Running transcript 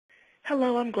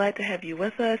Hello, I'm glad to have you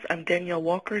with us. I'm Danielle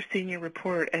Walker, Senior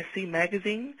Reporter at SC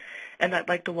Magazine, and I'd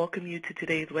like to welcome you to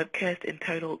today's webcast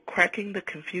entitled Cracking the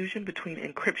Confusion Between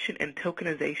Encryption and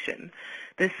Tokenization.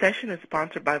 This session is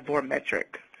sponsored by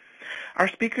Vormetric. Our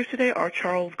speakers today are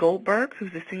Charles Goldberg,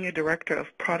 who's the Senior Director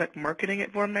of Product Marketing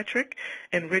at Vormetric,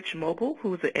 and Rich Mogul,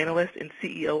 who is the Analyst and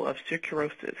CEO of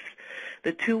Securosis.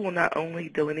 The two will not only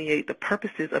delineate the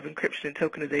purposes of encryption and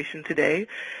tokenization today,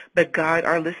 but guide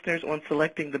our listeners on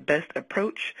selecting the best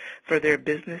approach for their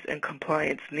business and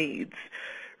compliance needs.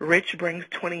 Rich brings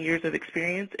 20 years of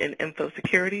experience in info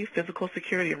security, physical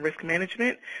security, and risk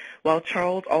management, while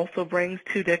Charles also brings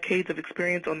 2 decades of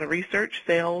experience on the research,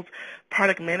 sales,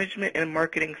 product management, and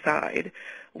marketing side.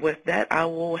 With that, I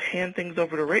will hand things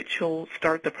over to Rich, who'll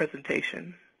start the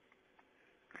presentation.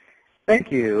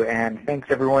 Thank you, and thanks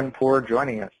everyone for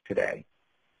joining us today.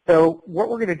 So what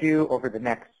we're going to do over the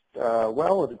next,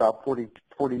 it's about 40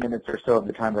 minutes or so of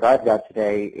the time that I've got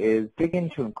today is dig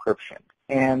into encryption,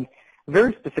 and a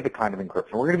very specific kind of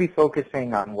encryption. We're going to be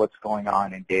focusing on what's going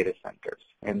on in data centers.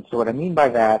 And so what I mean by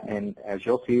that, and as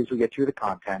you'll see as we get through the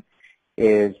content,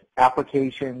 is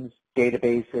applications,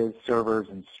 databases, servers,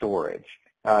 and storage,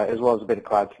 as well as a bit of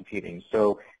cloud computing.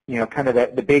 So, kind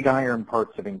of the big iron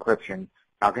parts of encryption.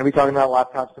 Not going to be talking about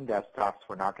laptops and desktops.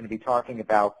 We're not going to be talking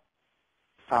about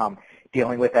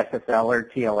dealing with SSL or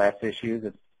TLS issues,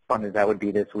 as fun as that would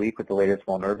be this week with the latest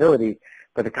vulnerabilities,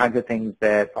 but the kinds of things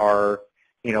that are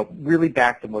really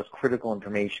back to most critical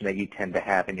information that you tend to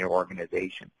have in your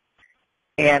organization.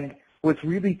 And what's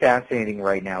really fascinating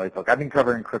right now is, look, I've been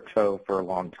covering crypto for a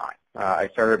long time. I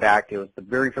started back, it was the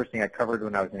very first thing I covered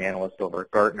when I was an analyst over at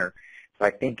Gartner. So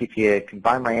I think if you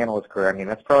combine my analyst career,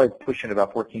 that's probably pushing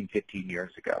about 14, 15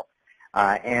 years ago.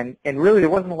 And really there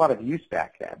wasn't a lot of use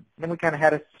back then. And then we kind of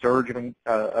had a surge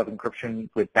of encryption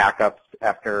with backups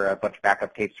after a bunch of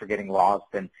backup tapes were getting lost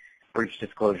and breach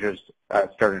disclosures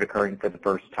started occurring for the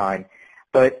first time.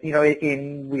 But, we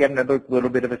got another little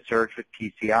bit of a surge with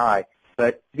PCI.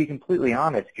 But to be completely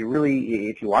honest,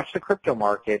 if you watch the crypto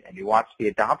market and you watch the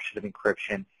adoption of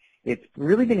encryption, it's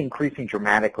really been increasing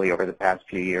dramatically over the past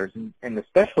few years, and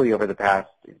especially over the past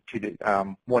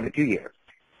 1 to 2 years,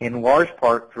 in large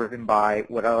part driven by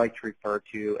what I like to refer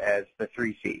to as the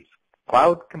 3 Cs: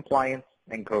 cloud, compliance,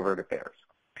 and covert affairs.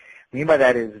 What I mean by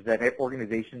that is that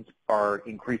organizations are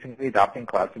increasingly adopting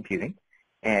cloud computing,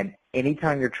 and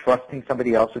anytime you're trusting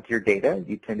somebody else with your data,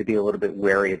 you tend to be a little bit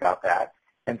wary about that.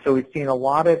 And so we've seen a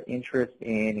lot of interest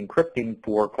in encrypting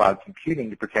for cloud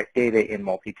computing to protect data in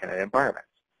multi-tenant environments.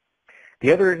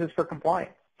 The other is for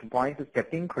compliance. Compliance has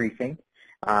kept increasing,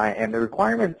 and the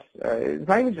requirements, it's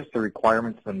not even just the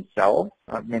requirements themselves,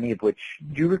 many of which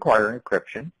do require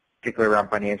encryption, particularly around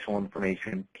financial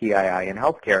information, PII, and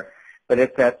healthcare, but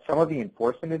it's that some of the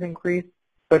enforcement has increased,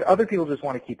 but other people just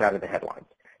want to keep out of the headlines.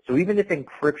 So even if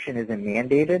encryption isn't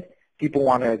mandated, people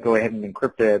want to go ahead and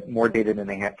encrypt more data than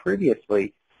they had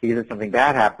previously, because if something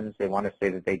bad happens, they want to say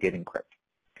that they did encrypt.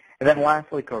 And then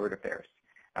lastly, covert affairs.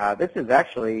 This has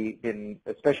actually been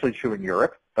especially true in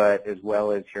Europe, but as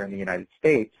well as here in the United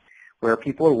States, where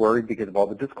people are worried because of all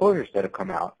the disclosures that have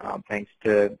come out, thanks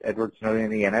to Edward Snowden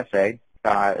and the NSA,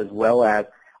 as well as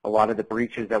a lot of the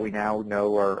breaches that we now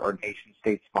know are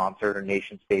nation-state sponsored or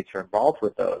nation-states are involved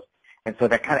with those. And so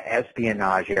that kind of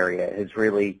espionage area is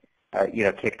really,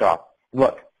 kicked off.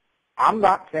 Look, I'm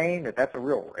not saying that that's a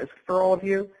real risk for all of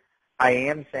you. I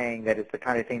am saying that it's the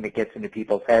kind of thing that gets into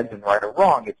people's heads, and right or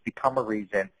wrong, it's become a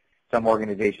reason some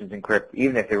organizations encrypt,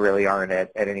 even if they really aren't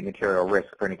at any material risk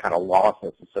for any kind of loss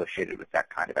that's associated with that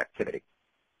kind of activity.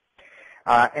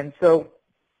 And so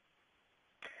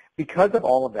because of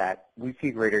all of that, we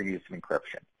see greater use of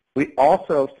encryption. We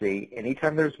also see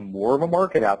anytime there's more of a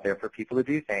market out there for people to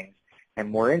do things and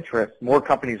more interest, more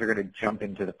companies are going to jump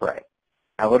into the fray.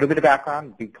 Now, a little bit of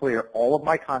background, to be clear, all of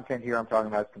my content here I'm talking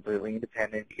about is completely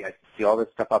independent. You guys can see all this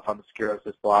stuff up on the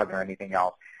Securosis blog or anything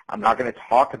else. I'm not going to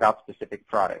talk about specific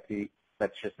products.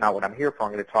 That's just not what I'm here for.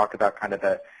 I'm going to talk about kind of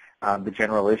the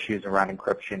general issues around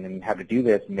encryption and how to do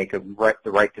this and make the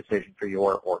right decision for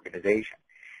your organization.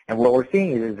 And what we're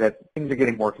seeing is that things are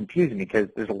getting more confusing because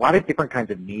there's a lot of different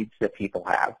kinds of needs that people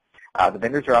have. The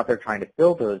vendors are out there trying to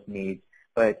fill those needs,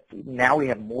 but now we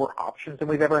have more options than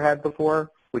we've ever had before,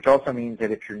 which also means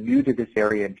that if you're new to this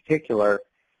area in particular,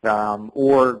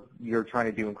 or you're trying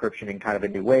to do encryption in kind of a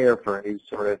new way or for a new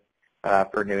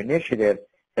for a new initiative,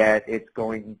 that it's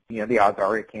going, the odds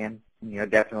are it can,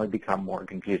 definitely become more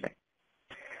confusing.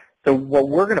 So what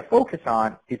we're going to focus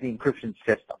on is the encryption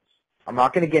systems. I'm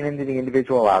not going to get into the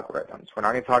individual algorithms. We're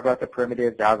not going to talk about the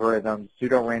primitives, algorithms,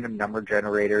 pseudo-random number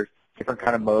generators, different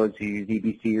kind of modes. You use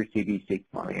EBC or CBC.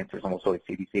 Well, the answer is almost always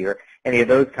CBC or any of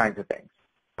those kinds of things.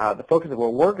 The focus of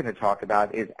what we're going to talk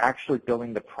about is actually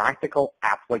building the practical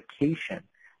application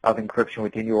of encryption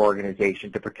within your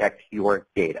organization to protect your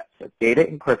data. So data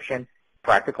encryption,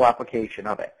 practical application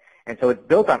of it. And so it's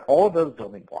built on all of those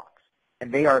building blocks,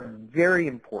 and they are very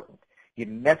important. You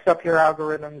mess up your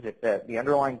algorithms, if the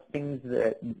underlying things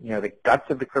that, the guts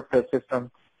of the crypto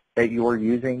system that you are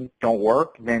using don't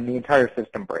work, then the entire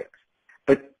system breaks.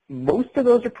 But most of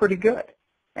those are pretty good.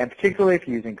 And particularly if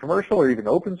you're using commercial or even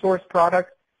open source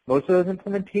products, most of those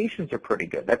implementations are pretty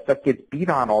good. That stuff gets beat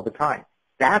on all the time.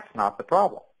 That's not the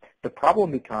problem. The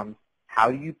problem becomes,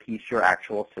 how do you piece your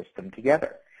actual system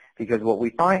together? Because what we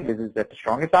find is that the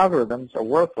strongest algorithms are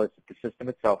worthless if the system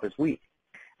itself is weak.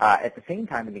 At the same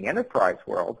time, in the enterprise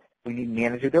world, we need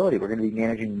manageability. We're going to be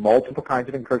managing multiple kinds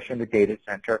of encryption in the data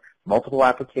center, multiple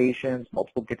applications,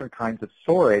 multiple different kinds of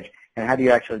storage, and how do you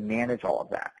actually manage all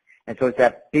of that? And so it's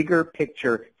that bigger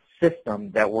picture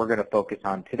system that we're going to focus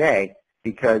on today,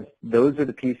 because those are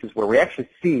the pieces where we actually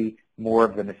see more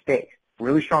of the mistakes.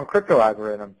 Really strong crypto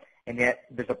algorithm, and yet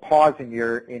there's a pause in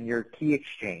your key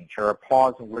exchange or a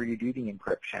pause in where you do the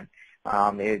encryption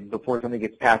before something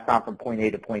gets passed on from point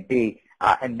A to point B,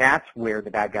 and that's where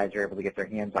the bad guys are able to get their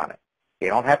hands on it. They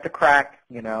don't have to crack,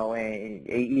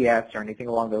 AES or anything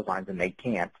along those lines, and they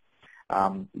can't,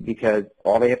 because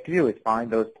all they have to do is find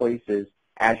those places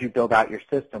as you build out your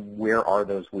system. Where are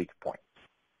those weak points?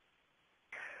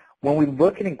 When we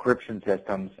look at encryption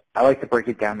systems, I like to break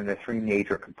it down into three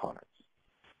major components.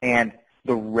 And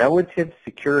the relative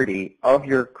security of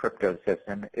your crypto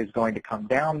system is going to come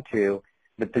down to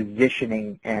the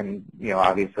positioning and,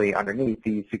 obviously underneath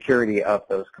the security of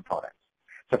those components.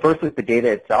 So first is the data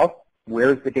itself.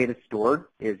 Where is the data stored?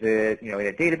 Is it, in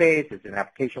a database? Is it an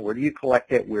application? Where do you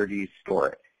collect it? Where do you store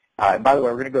it? And by the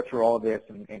way, we're going to go through all of this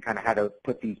and kind of how to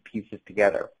put these pieces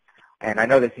together. And I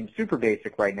know this seems super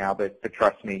basic right now, but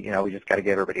trust me, we just got to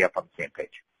get everybody up on the same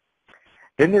page.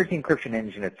 Then there's the encryption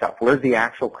engine itself. Where's the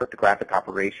actual cryptographic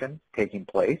operation taking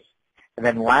place? And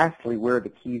then lastly, where are the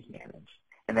keys managed?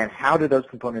 And then how do those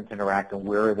components interact, and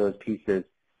where are those pieces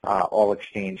all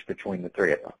exchanged between the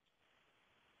three of them?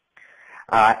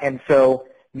 And so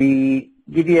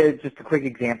give you just a quick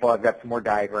example. I've got some more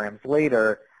diagrams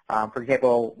later. For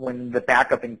example, when the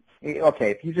backup,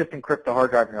 if you just encrypt the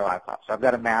hard drive in your laptop. So I've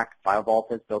got a Mac, File Vault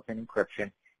has built-in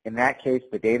encryption. In that case,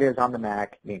 the data is on the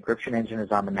Mac, the encryption engine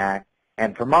is on the Mac,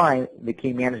 and for mine, the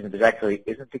key management actually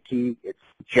isn't the key, it's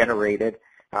generated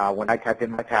when I type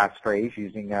in my passphrase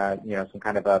using some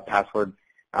kind of a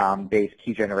password-based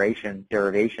key generation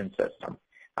derivation system.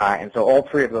 And so all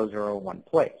three of those are in one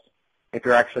place. If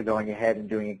you're actually going ahead and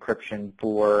doing encryption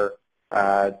for,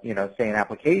 say an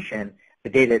application, the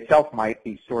data itself might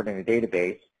be stored in a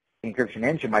database, the encryption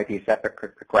engine might be a separate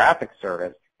cryptographic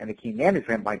service, and the key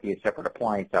management might be a separate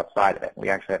appliance outside of it. We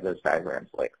actually have those diagrams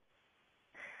later.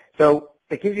 So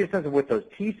it gives you a sense of what those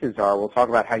pieces are. We'll talk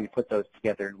about how you put those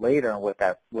together later and what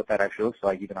that actually looks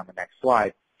like, even on the next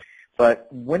slide. But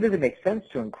when does it make sense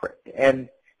to encrypt? And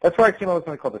that's where I came up with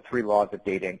something called the 3 laws of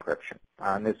data encryption.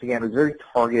 This, again, was very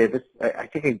targeted. I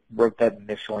think I wrote that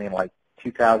initially in like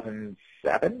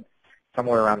 2007,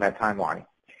 somewhere around that timeline.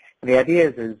 And the idea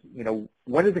is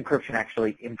when does encryption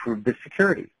actually improve the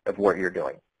security of what you're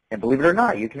doing? And believe it or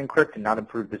not, you can encrypt and not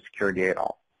improve the security at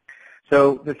all.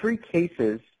 So the 3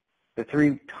 cases, the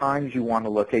 3 times you want to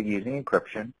look at using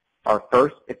encryption are,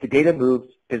 first, if the data moves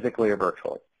physically or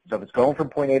virtually. So if it's going from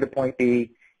point A to point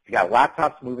B, you've got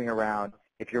laptops moving around.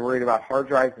 If you're worried about hard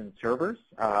drives and servers,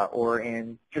 or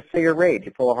in, just say your RAID,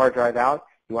 you pull a hard drive out,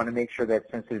 you want to make sure that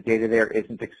sensitive data there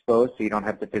isn't exposed so you don't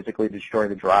have to physically destroy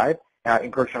the drive.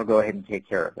 Encryption will go ahead and take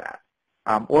care of that.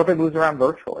 Or if it moves around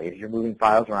virtually, if you're moving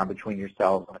files around between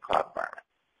yourselves in a cloud environment.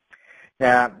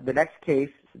 Now, the next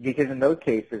case, because in those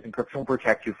cases, encryption will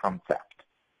protect you from theft.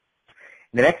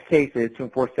 The next case is to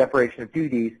enforce separation of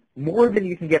duties more than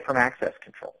you can get from access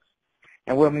controls.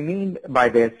 And what we mean by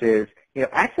this is,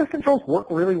 access controls work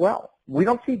really well. We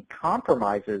don't see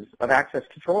compromises of access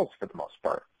controls for the most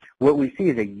part. What we see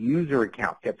is a user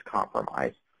account gets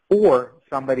compromised, or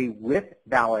somebody with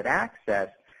valid access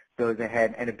goes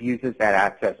ahead and abuses that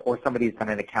access, or somebody's done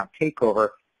an account takeover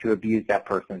to abuse that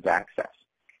person's access.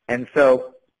 And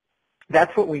so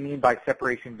that's what we mean by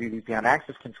separation of duties beyond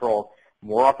access control.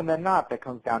 More often than not, that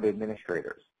comes down to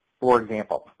administrators. For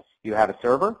example, you have a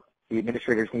server. The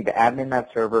administrators need to admin that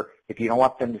server. If you don't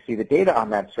want them to see the data on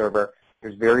that server,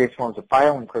 there's various forms of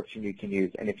file encryption you can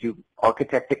use. And if you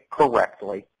architect it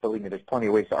correctly, believe me, there's plenty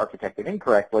of ways to architect it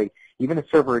incorrectly, even a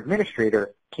server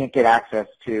administrator can't get access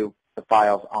to the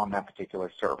files on that particular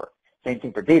server. Same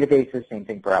thing for databases, same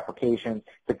thing for applications.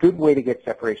 It's a good way to get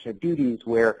separation of duties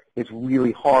where it's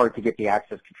really hard to get the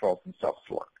access controls themselves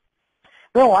to work.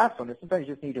 Then the last one is sometimes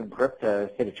you just need to encrypt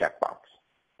to hit a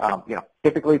checkbox.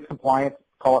 Typically it's compliance,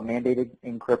 call it mandated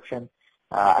encryption.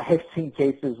 I have seen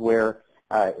cases where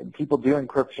people do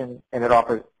encryption and it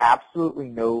offers absolutely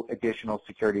no additional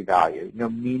security value, no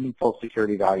meaningful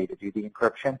security value to do the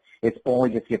encryption. It's only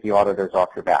just to get the auditors off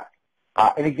your back.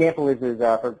 An example is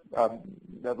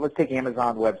let's take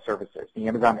Amazon Web Services. The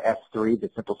Amazon S3,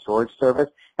 the simple storage service,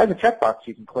 has a checkbox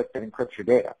you can click that encrypts your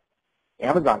data.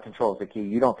 Amazon controls the key.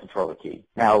 You don't control the key.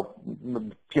 Now, a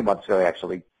few months ago, they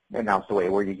actually announced a way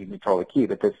where you can control the key,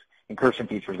 but this encryption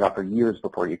feature was out for years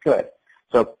before you could.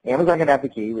 So Amazon can have the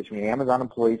key, which means Amazon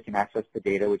employees can access the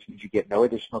data, which means you get no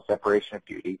additional separation of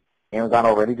duty. Amazon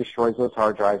already destroys those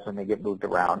hard drives when they get moved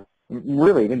around.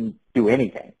 Really didn't do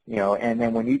anything, and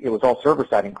then it was all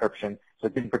server-side encryption, so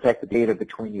it didn't protect the data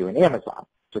between you and Amazon.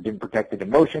 So it didn't protect it in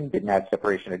motion, didn't have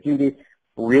separation of duties.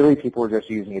 Really, people were just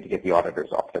using it to get the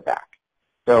auditors off their back.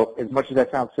 So as much as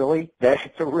that sounds silly, that's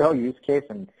a real use case,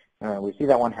 and we see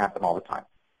that one happen all the time.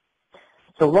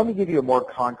 So let me give you a more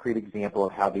concrete example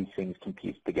of how these things can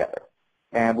piece together.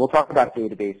 And we'll talk about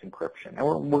database encryption. And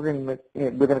we're going to,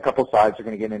 within a couple slides, we're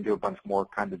going to get into a bunch more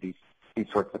kind of these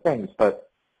sorts of things. But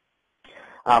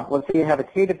let's say you have a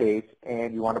database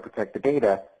and you want to protect the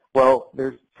data. Well,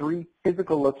 there's 3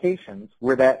 physical locations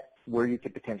where you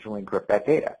could potentially encrypt that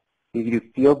data. You can do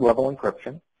field-level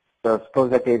encryption. So suppose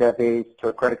that database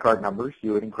took credit card numbers,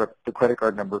 you would encrypt the credit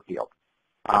card number field.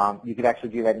 You could actually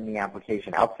do that in the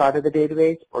application outside of the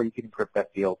database, or you can encrypt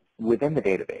that field within the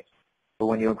database. But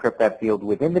when you encrypt that field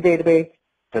within the database,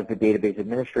 does the database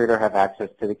administrator have access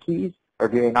to the keys, or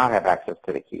do they not have access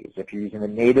to the keys? If you're using the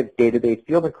native database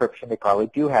field encryption, they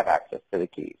probably do have access to the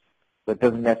keys. So it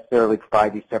doesn't necessarily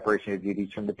provide you separation of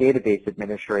duties from the database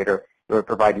administrator. It would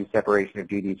provide you separation of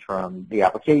duties from the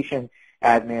application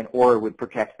admin, or it would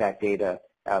protect that data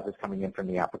that's coming in from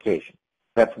the application.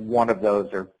 That's one of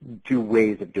those, or 2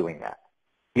 ways of doing that.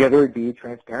 The other would be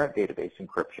transparent database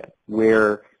encryption,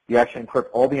 where you actually encrypt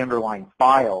all the underlying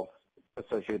files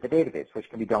associated with the database, which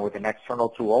can be done with an external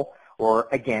tool, or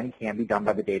again, can be done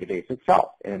by the database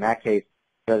itself. And in that case,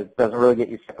 it doesn't really get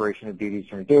you separation of duties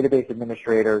from the database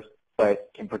administrators,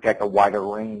 but can protect a wider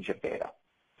range of data.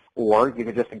 Or you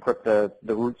can just encrypt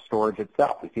the root storage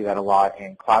itself. We see that a lot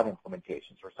in cloud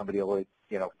implementations, where somebody will,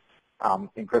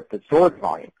 encrypt the storage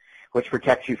volume, which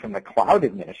protects you from the cloud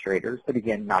administrators, but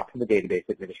again, not from the database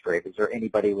administrators or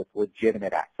anybody with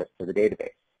legitimate access to the database.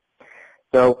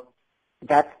 So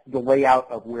that's the layout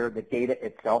of where the data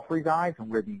itself resides and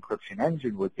where the encryption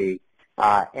engine would be.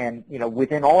 And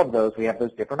within all of those, we have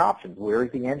those different options. Where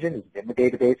is the engine? Is it in the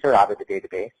database or out of the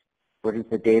database? Where does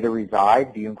the data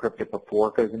reside? Do you encrypt it before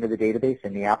it goes into the database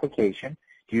in the application?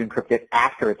 Do you encrypt it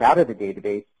after it's out of the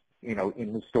database,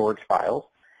 in the storage files?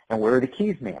 And where are the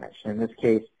keys managed? In this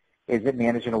case, is it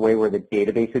managed in a way where the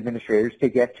database administrators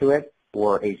could get to it,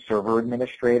 or a server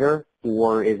administrator,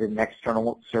 or is it an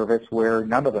external service where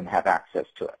none of them have access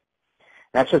to it?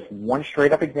 That's just one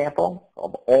straight-up example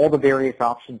of all the various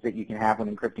options that you can have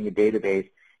when encrypting a database,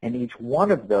 and each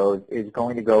one of those is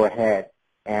going to go ahead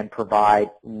and provide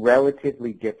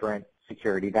relatively different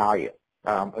security value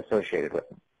associated with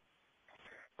them.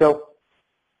 So,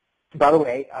 by the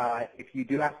way, if you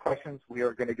do have questions, we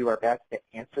are going to do our best to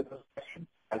answer those questions,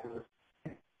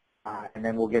 and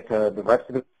then we'll get to the rest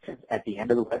of the questions at the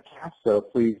end of the webcast. So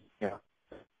please, go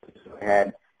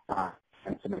ahead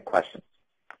and submit questions.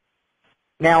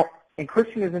 Now,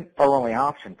 encryption isn't our only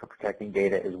option for protecting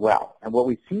data as well. And what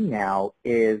we see now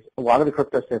is a lot of the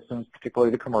crypto systems, particularly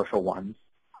the commercial ones,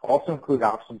 also include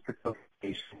options for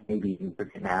tokenization, maybe even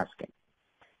for masking.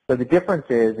 So the difference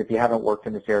is, if you haven't worked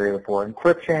in this area before,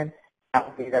 encryption,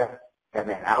 data, and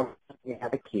then out you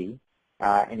have a key,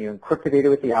 and you encrypt the data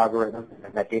with the algorithm,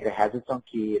 and that data has its own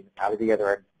key, and out of the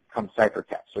other end comes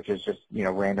ciphertext, which is just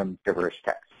random gibberish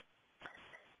text.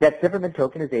 That's different than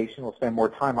tokenization. We'll spend more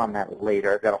time on that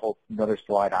later. I've got a whole another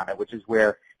slide on it, which is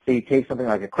where, say you take something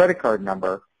like a credit card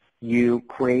number, you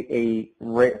create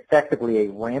effectively a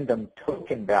random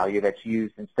token value that's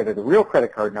used instead of the real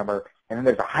credit card number, and then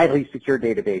there's a highly secure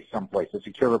database someplace, a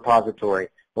secure repository,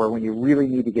 where when you really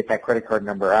need to get that credit card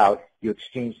number out, you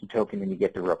exchange the token and you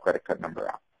get the real credit card number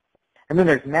out. And then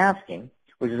there's masking,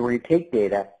 which is where you take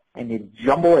data and you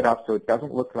jumble it up so it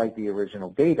doesn't look like the original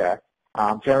data,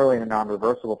 generally in a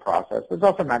non-reversible process, but it's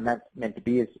also not meant to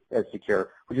be as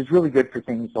secure, which is really good for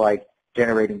things like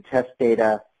generating test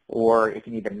data, or if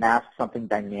you need to mask something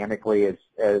dynamically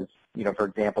as for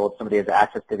example, if somebody has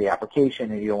access to the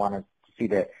application and you don't want to see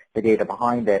the data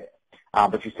behind it,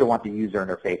 but you still want the user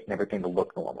interface and everything to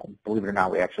look normal. Believe it or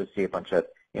not, we actually see a bunch of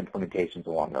implementations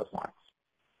along those lines.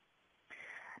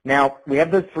 Now, we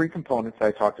have those three components that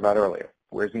I talked about earlier.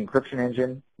 Where's the encryption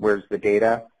engine? Where's the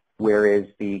data? Where is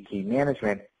the key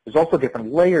management? There's also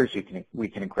different layers we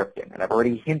can encrypt in, and I've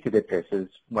already hinted at this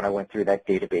when I went through that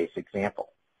database example.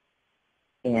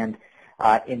 And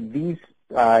in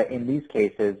these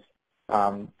cases,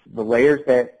 the layers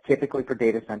that typically for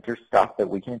data center stuff that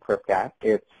we can encrypt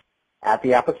it's at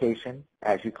the application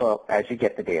as you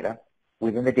get the data,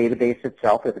 within the database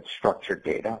itself if it's structured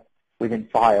data, within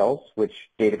files, which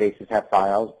databases have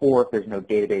files, or if there's no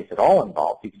database at all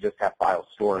involved, you can just have file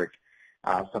storage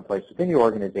someplace within your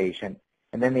organization,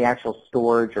 and then the actual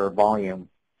storage or volume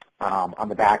on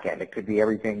the back end. It could be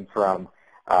everything from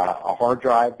a hard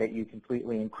drive that you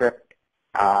completely encrypt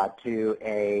to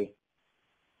a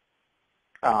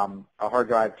hard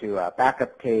drive to a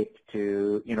backup tape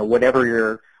to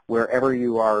wherever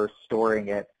you are storing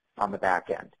it on the back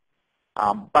end.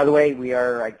 By the way,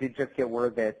 I did just get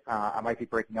word that I might be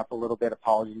breaking up a little bit.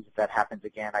 Apologies if that happens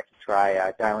again. I can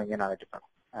try dialing in on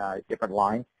a different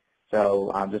line.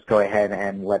 So just go ahead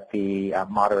and let the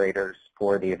moderators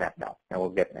for the event know,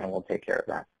 and we'll take care of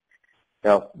that.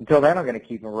 So until then, I'm going to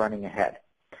keep running ahead.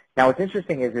 Now, what's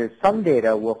interesting is some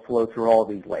data will flow through all of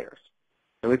these layers.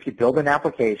 So if you build an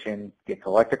application, you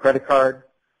collect a credit card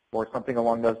or something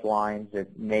along those lines,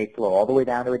 it may flow all the way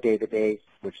down to a database,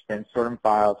 which then stored in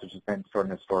files, which is then stored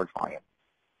in a storage volume.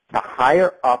 The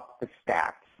higher up the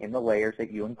stack in the layers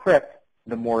that you encrypt,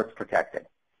 the more it's protected.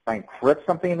 If I encrypt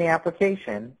something in the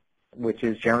application, which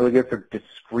is generally good for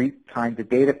discrete kinds of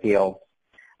data fields,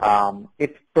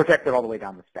 it's protected all the way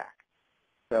down the stack.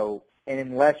 So, and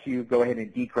unless you go ahead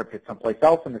and decrypt it someplace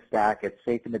else in the stack, it's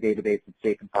safe in the database, it's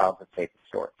safe in files, it's safe in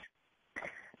storage.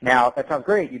 Now, that sounds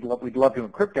great. We'd love to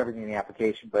encrypt everything in the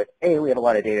application, but A, we have a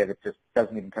lot of data that just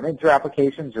doesn't even come into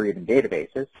applications or even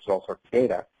databases. There's all sorts of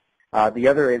data. The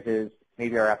other is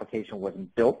maybe our application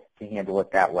wasn't built to handle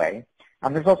it that way.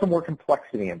 There's also more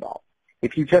complexity involved.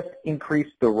 If you just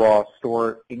encrypt the raw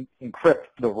storage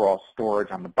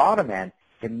on the bottom end,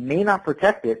 it may not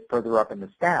protect it further up in the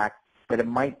stack, but it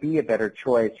might be a better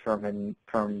choice from a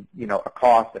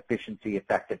cost, efficiency,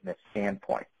 effectiveness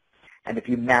standpoint. And if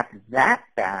you map that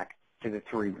back to the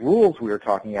three rules we were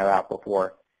talking about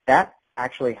before, that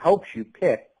actually helps you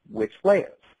pick which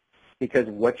layers. Because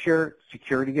what's your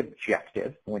security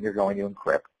objective when you're going to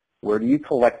encrypt? Where do you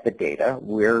collect the data?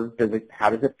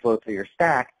 How does it flow through your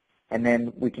stack? And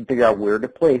then we can figure out where to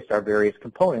place our various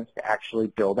components to actually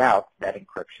build out that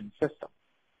encryption system.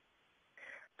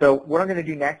 So what I'm going to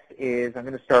do next is I'm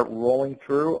going to start rolling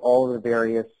through all of the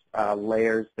various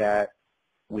layers that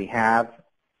we have.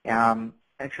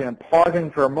 Actually, I'm pausing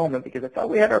for a moment because I thought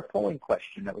we had our polling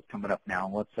question that was coming up now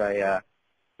once I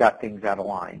got things out of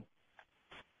line.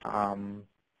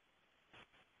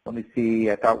 Let me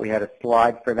see. I thought we had a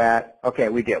slide for that. Okay,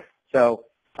 we do. So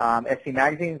SC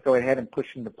Magazine, go ahead and push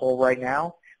in the poll right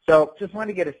now. So just wanted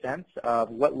to get a sense of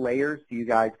what layers do you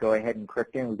guys go ahead and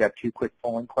encrypt in. We've got two quick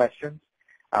polling questions.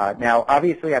 Now,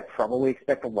 obviously, I probably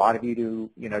expect a lot of you to,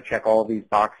 check all of these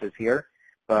boxes here.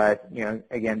 But,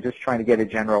 again, just trying to get a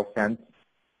general sense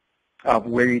of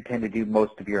where you tend to do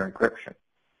most of your encryption.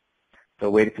 So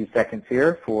wait a few seconds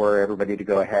here for everybody to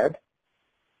go ahead,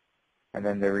 and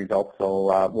then the results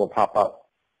will pop up.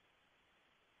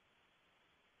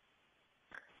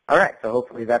 All right, so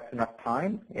hopefully that's enough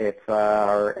time. If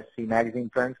our SC Magazine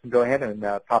friends can go ahead and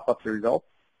pop up the results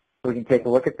so we can take a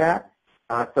look at that.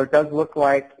 So it does look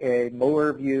like a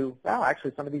lower view. Well,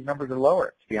 actually, some of these numbers are lower,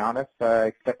 to be honest. I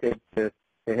expected to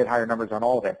hit higher numbers on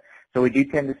all of it. So we do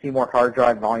tend to see more hard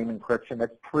drive volume encryption.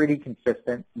 That's pretty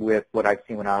consistent with what I've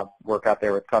seen when I work out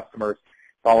there with customers,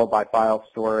 followed by file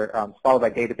storage, followed by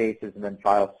databases, and then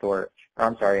file storage,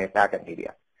 backup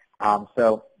media.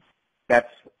 So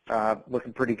that's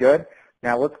looking pretty good.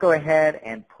 Now let's go ahead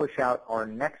and push out our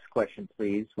next question,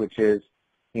 please, which is,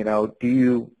 where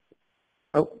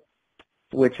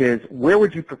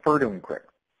would you prefer to encrypt?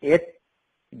 If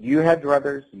you had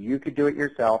druthers, you could do it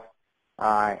yourself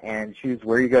and choose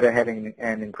where you go ahead and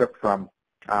encrypt from.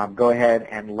 Go ahead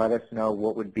and let us know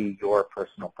what would be your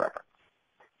personal preference.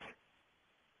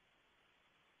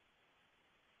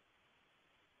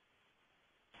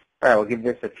 All right, we'll give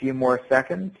this a few more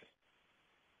seconds.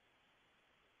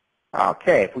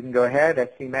 Okay, if we can go ahead,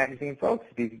 SC Magazine folks,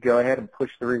 if you could go ahead and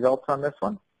push the results on this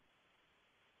one.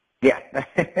 Yeah,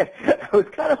 I was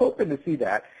kind of hoping to see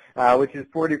that, which is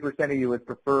 40% of you would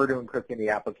prefer to encrypt in the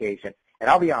application. And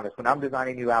I'll be honest, when I'm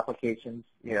designing new applications,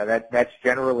 that's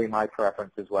generally my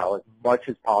preference as well. As much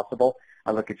as possible,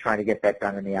 I look at trying to get that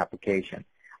done in the application.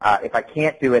 If I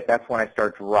can't do it, that's when I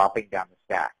start dropping down the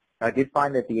stack. Now, I did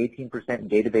find that the 18% in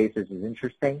databases is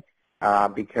interesting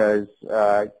because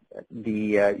I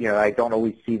don't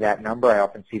always see that number. I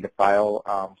often see the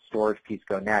file storage piece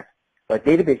go next. But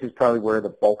database is probably where the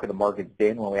bulk of the market's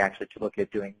been when we actually look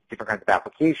at doing different kinds of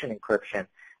application encryption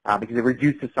because it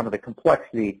reduces some of the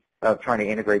complexity of trying to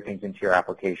integrate things into your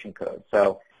application code.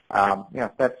 So,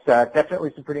 that's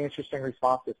definitely some pretty interesting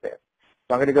responses there.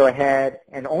 So I'm going to go ahead,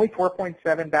 and only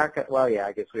 4.7 backup. Well, yeah,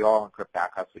 I guess we all encrypt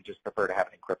backups. We just prefer to have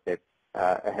it encrypted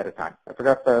ahead of time. I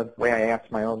forgot the way I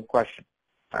asked my own question.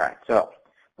 All right, so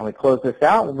when we close this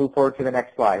out, we'll move forward to the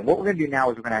next slide. And what we're going to do now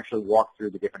is we're going to actually walk through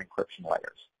the different encryption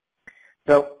layers.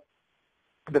 So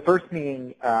the first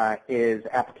being is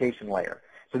application layer.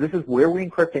 So this is where we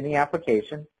encrypt in the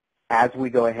application as we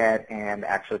go ahead and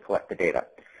actually collect the data.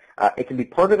 It can be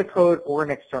part of the code or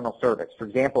an external service. For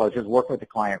example, I was just working with a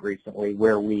client recently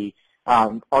where we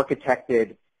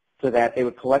architected so that they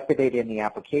would collect the data in the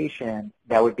application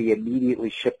that would be immediately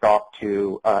shipped off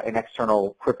to an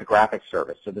external cryptographic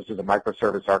service. So this is a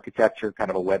microservice architecture,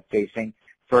 kind of a web-facing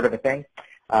sort of a thing.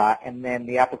 And then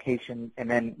the application, and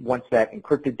then once that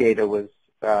encrypted data was,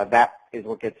 that is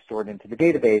what gets stored into the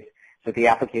database, so the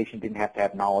application didn't have to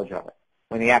have knowledge of it.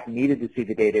 When the app needed to see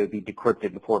the data, it would be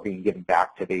decrypted before being given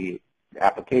back to the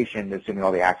application, assuming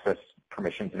all the access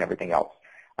permissions and everything else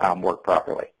work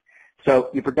properly. So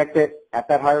you protect it at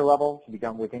that higher level to be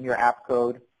done within your app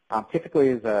code. Typically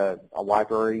as a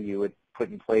library you would put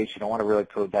in place. You don't want to really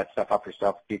code that stuff up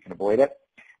yourself if you can avoid it.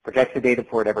 Protect the data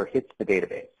before it ever hits the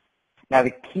database. Now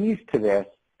the keys to this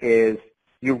is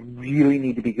you really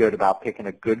need to be good about picking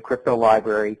a good crypto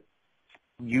library,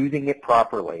 using it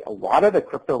properly. A lot of the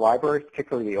crypto libraries,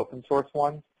 particularly the open source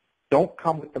ones, don't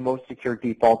come with the most secure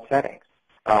default settings.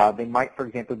 They might, for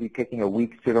example, be picking a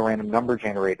weak pseudorandom number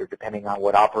generator depending on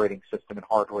what operating system and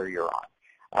hardware you're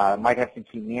on. Might have some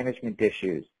key management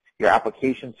issues. Your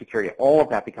application security, all of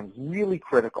that becomes really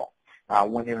critical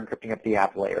when you're encrypting up the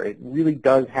app layer. It really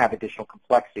does have additional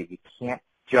complexity. You can't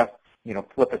just,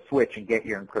 flip a switch and get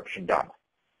your encryption done.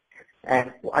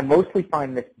 And I mostly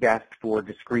find this best for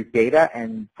discrete data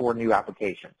and for new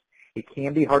applications. It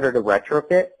can be harder to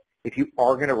retrofit. If you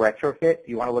are going to retrofit,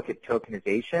 you want to look at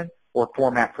tokenization or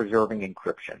format preserving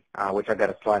encryption, which I've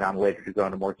got a slide on later to go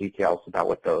into more details about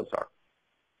what those are.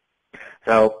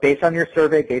 So based on your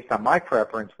survey, based on my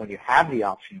preference, when you have the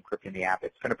option to encrypt in the app,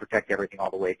 it's going to protect everything all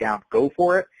the way down. Go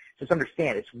for it. Just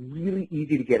understand it's really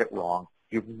easy to get it wrong.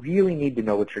 You really need to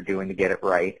know what you're doing to get it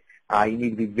right. You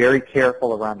need to be very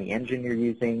careful around the engine you're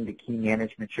using, the key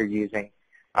management you're using.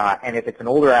 And if it's an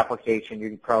older application,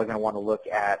 you're probably going to want to look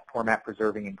at format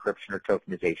preserving encryption or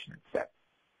tokenization instead.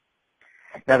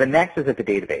 Now the next is at the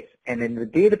database. And in the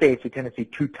database, we tend to see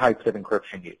two types of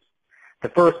encryption used. The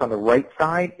first on the right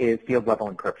side is field level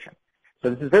encryption. So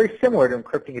this is very similar to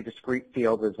encrypting a discrete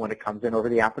field as when it comes in over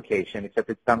the application, except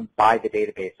it's done by the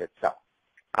database itself.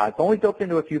 It's only built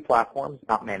into a few platforms,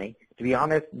 not many. To be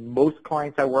honest, most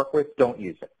clients I work with don't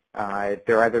use it.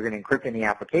 They're either going to encrypt in the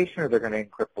application or they're going to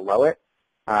encrypt below it.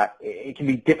 It can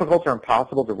be difficult or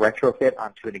impossible to retrofit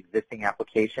onto an existing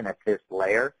application at this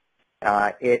layer.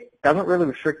 It doesn't really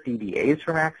restrict DBAs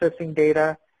from accessing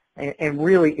data. And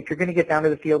really, if you're going to get down to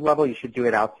the field level, you should do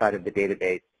it outside of the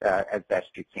database as best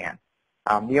you can.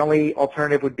 The only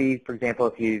alternative would be, for example,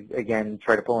 if you, again,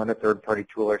 try to pull in a third-party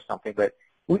tool or something, but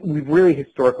we've really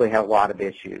historically had a lot of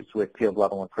issues with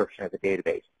field-level encryption of the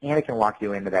database, and it can lock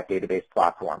you into that database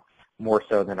platform more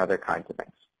so than other kinds of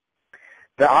things.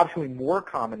 The option we more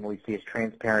commonly see is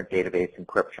transparent database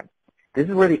encryption. This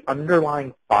is where the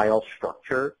underlying file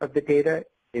structure of the data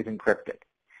is encrypted.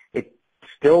 It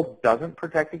still doesn't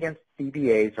protect against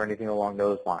DBAs or anything along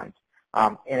those lines,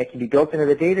 and it can be built into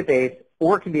the database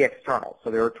or it can be external.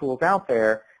 So there are tools out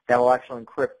there that will actually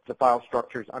encrypt the file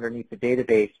structures underneath the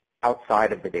database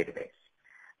outside of the database.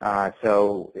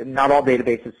 So not all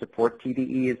databases support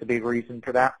TDE is a big reason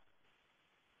for that,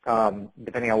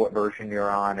 depending on what version you're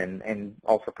on, and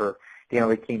also for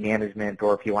with key management,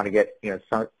 or if you want to get,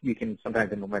 you can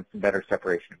sometimes implement some better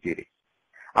separation of duties.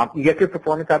 You get good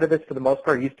performance out of this for the most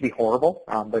part. It used to be horrible,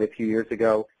 but a few years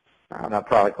ago,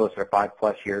 probably closer to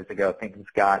 5+ years ago, things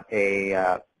got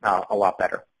a lot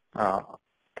better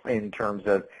in terms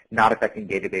of not affecting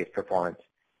database performance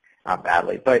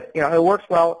badly. But, it works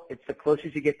well. It's the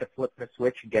closest you get to flipping a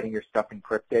switch and getting your stuff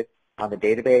encrypted on the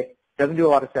database. It doesn't do a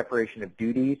lot of separation of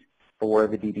duties for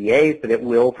the DBAs, but it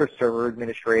will for server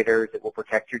administrators. It will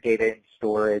protect your data in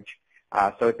storage.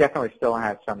 So it definitely still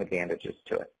has some advantages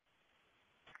to it.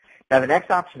 Now the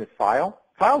next option is file.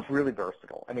 File is really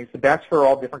versatile. I mean, it's the best for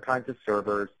all different kinds of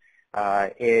servers.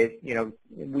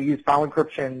 We use file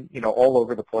encryption, all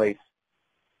over the place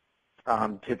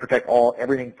to protect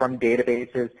everything from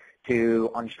databases to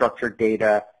unstructured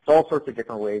data. It's all sorts of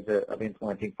different ways of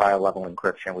implementing file-level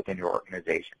encryption within your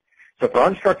organization. So for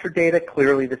unstructured data,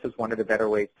 clearly this is one of the better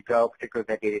ways to go, particularly if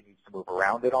that data needs to move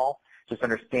around at all. Just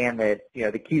understand that,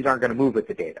 the keys aren't going to move with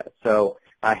the data. So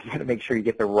you got to make sure you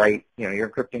get the right, you're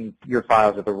encrypting your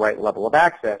files at the right level of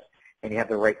access, and you have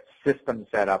the right system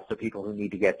set up so people who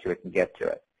need to get to it can get to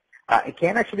it. It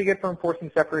can actually be good for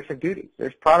enforcing separation of duties.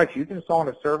 There's products you can install on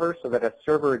a server so that a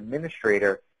server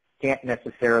administrator can't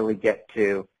necessarily get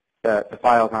to the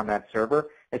files on that server,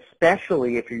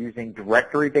 especially if you're using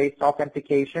directory-based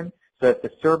authentication, so that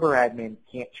the server admin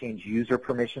can't change user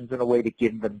permissions in a way to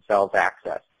give themselves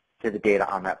access to the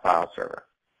data on that file server.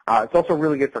 It's also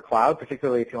really good for cloud,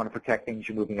 particularly if you want to protect things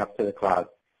you're moving up to the cloud.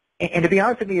 And to be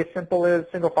honest with you, as simple as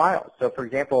single files. So for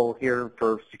example, here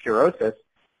for Securosis,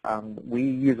 we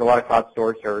use a lot of cloud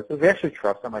storage services. We actually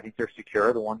trust them. I think they're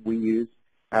secure. The one we use,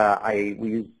 I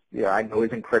know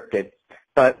is encrypted.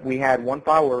 But we had one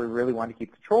file where we really wanted to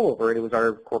keep control over it. It was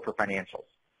our corporate financials.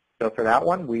 So for that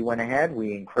one, we went ahead,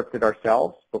 we encrypted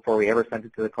ourselves before we ever sent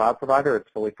it to the cloud provider. It's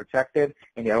fully protected,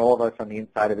 and yet all of us on the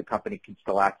inside of the company can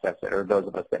still access it, or those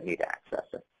of us that need to access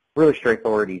it. Really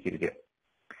straightforward, easy to do.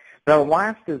 The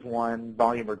last is one,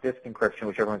 volume or disk encryption,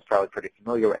 which everyone's probably pretty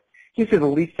familiar with. Gives you the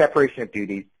least separation of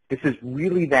duties. This is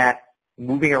really that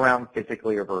moving around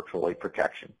physically or virtually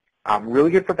protection. Really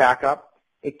good for backup.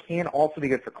 It can also be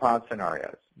good for cloud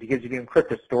scenarios, because if you encrypt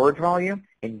a storage volume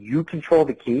and you control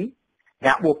the key,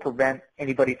 that will prevent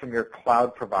anybody from your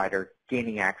cloud provider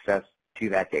gaining access to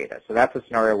that data. So that's a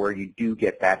scenario where you do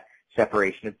get that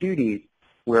separation of duties,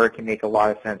 where it can make a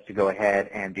lot of sense to go ahead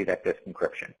and do that disk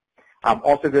encryption.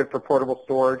 Also good for portable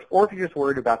storage, or if you're just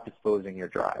worried about disposing your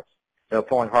drives. So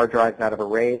pulling hard drives out of a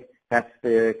RAID, that's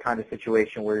the kind of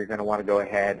situation where you're going to want to go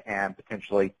ahead and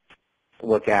potentially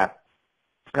look at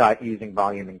using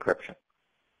volume encryption.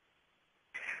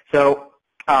 So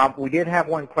we did have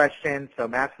one question. So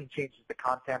masking changes the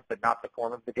content but not the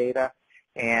form of the data.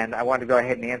 And I wanted to go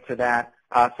ahead and answer that,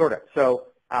 sort of. So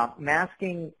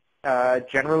masking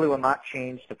generally will not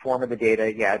change the form of the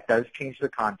data. Yeah, it does change the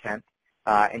content.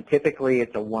 And typically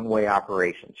it's a one-way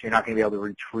operation. So you're not going to be able to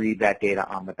retrieve that data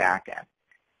on the back end.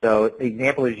 So the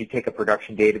example is you take a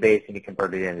production database and you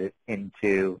convert it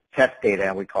into test data,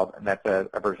 and we call and that's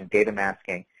a version of data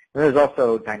masking. And there's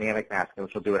also dynamic masking,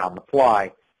 which will do it on the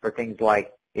fly for things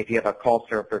like if you have a call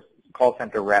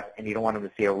center rep and you don't want them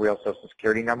to see a real Social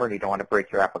Security number and you don't want to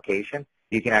break your application,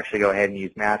 you can actually go ahead and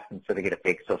use masking so they get a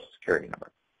fake Social Security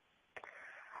number.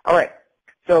 All right.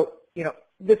 So,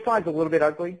 this slide's a little bit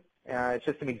ugly. It's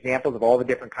just some examples of all the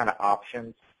different kind of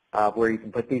options where you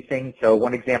can put these things. So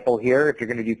one example here, if you're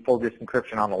going to do full disk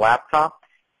encryption on the laptop,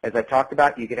 as I talked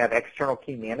about, you could have external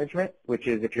key management, which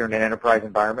is if you're in an enterprise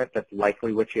environment, that's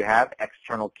likely what you have,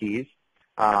 external keys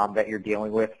that you're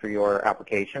dealing with for your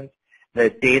applications. The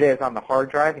data is on the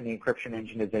hard drive, and the encryption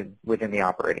engine is within the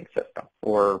operating system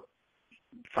or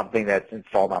something that's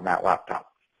installed on that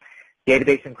laptop.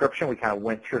 Database encryption, we kind of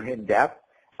went through in depth.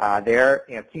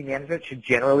 Key management should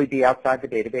generally be outside the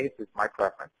database, is my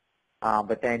preference.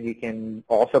 But then you can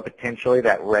also potentially,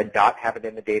 that red dot, have it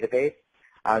in the database.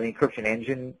 The encryption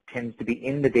engine tends to be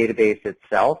in the database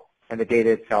itself, and the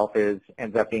data itself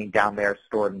ends up being down there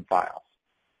stored in files.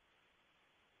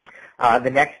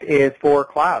 The next is for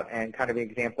cloud, and kind of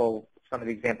some of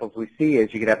the examples we see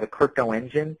is you could have the crypto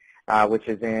engine, which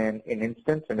is in an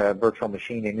instance in a virtual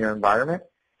machine in your environment.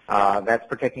 That's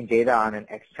protecting data on an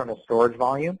external storage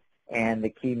volume, and the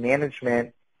key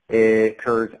management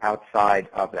occurs outside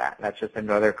of that. That's just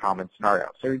another common scenario.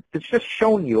 So it's just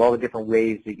showing you all the different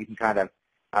ways that you can kind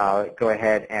of go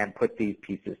ahead and put these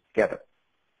pieces together.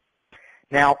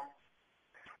 Now,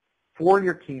 for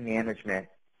your key management,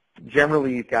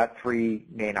 generally you've got three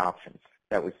main options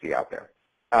that we see out there.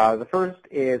 The first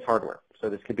is hardware. So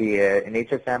this could be an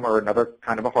HSM or another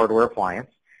kind of a hardware appliance.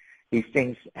 These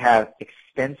things have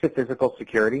extensive physical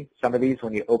security. Some of these,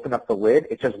 when you open up the lid,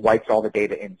 it just wipes all the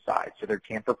data inside, so they're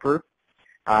tamper-proof.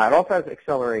 It also has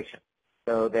acceleration,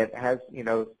 so that has,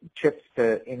 chips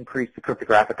to increase the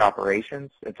cryptographic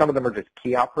operations. And some of them are just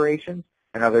key operations,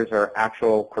 and others are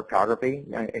actual cryptography,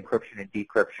 encryption and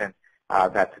decryption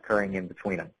that's occurring in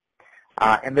between them.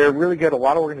 And they're really good. A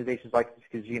lot of organizations like this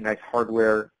gives you a nice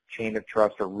hardware chain of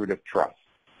trust or root of trust.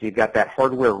 So you've got that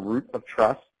hardware root of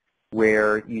trust,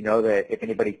 where you know that if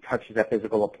anybody touches that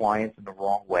physical appliance in the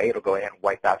wrong way, it'll go ahead and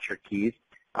wipe out your keys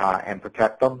and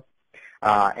protect them.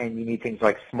 And you need things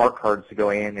like smart cards to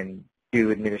go in and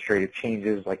do administrative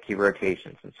changes like key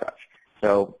rotations and such.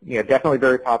 So, definitely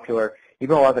very popular.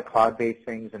 even a lot of the cloud-based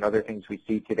things and other things we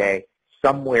see today,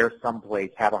 somewhere,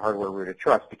 someplace, have a hardware root of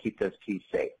trust to keep those keys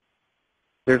safe.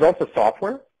 There's also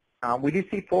software. We do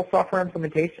see full software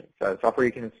implementations, software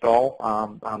you can install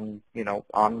on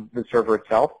the server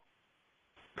itself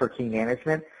for key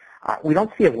management. We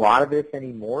don't see a lot of this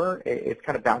anymore. It's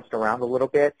kind of bounced around a little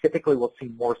bit. Typically, we'll see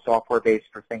more software-based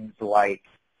for things like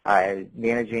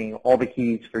managing all the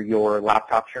keys for your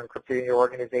laptops you're encrypting in your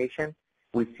organization.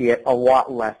 We see it a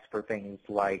lot less for things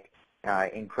like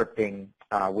encrypting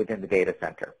within the data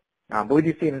center. But we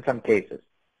do see it in some cases.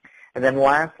 And then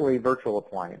lastly, virtual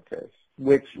appliances,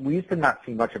 which we used to not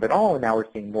see much of at all, and now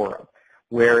we're seeing more of,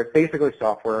 where it's basically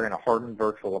software in a hardened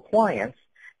virtual appliance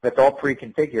that's all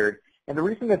pre-configured. And the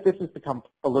reason that this has become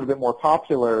a little bit more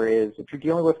popular is if you're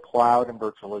dealing with cloud and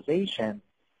virtualization,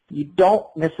 you don't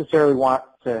necessarily want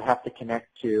to have to connect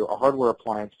to a hardware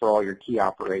appliance for all your key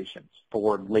operations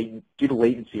due to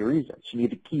latency reasons. You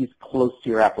need the keys close to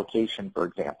your application, for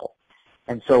example.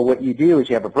 And so what you do is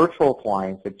you have a virtual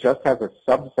appliance that just has a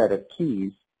subset of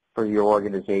keys for your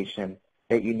organization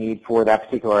that you need for that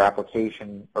particular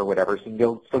application or whatever, so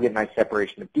you'll still get a nice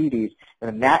separation of duties, and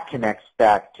then that connects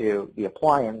back to the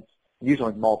appliance,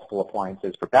 usually multiple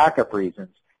appliances for backup reasons.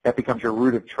 That becomes your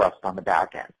root of trust on the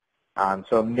back end.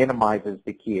 So it minimizes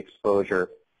the key exposure,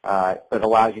 but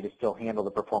allows you to still handle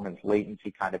the performance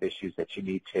latency kind of issues that you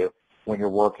need to when you're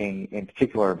working in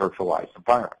particular in virtualized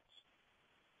environments.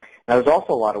 Now, there's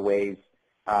also a lot of ways,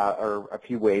 or a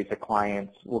few ways that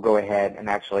clients will go ahead and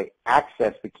actually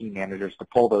access the key managers to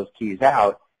pull those keys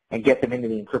out and get them into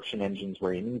the encryption engines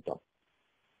where you need them.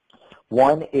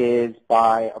 One is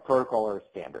by a protocol or a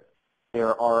standard.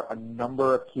 There are a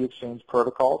number of key exchange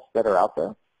protocols that are out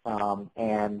there,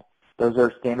 and those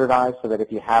are standardized so that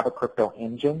if you have a crypto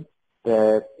engine,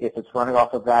 that if it's running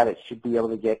off of that, it should be able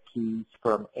to get keys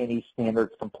from any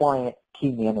standards compliant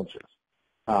key managers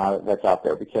that's out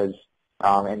there, because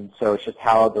and so it's just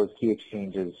how those key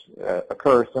exchanges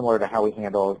occur, similar to how we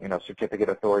handle certificate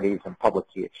authorities and public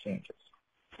key exchanges.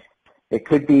 It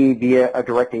could be via a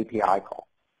direct API call.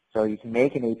 So you can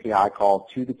make an API call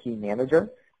to the key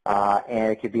manager,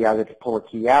 and it could be either to pull a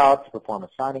key out to perform a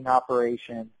signing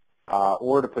operation,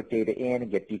 or to put data in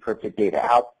and get decrypted data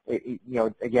out.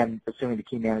 Again, assuming the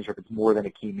key manager, if it's more than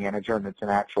a key manager and it's an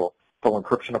actual full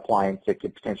encryption appliance, it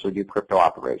could potentially do crypto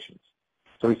operations.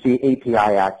 So we see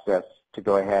API access to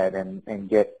go ahead and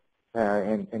get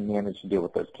and manage to deal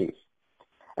with those keys.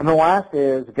 And the last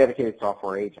is a dedicated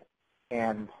software agent.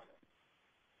 And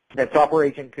that software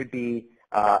agent could be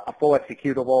a full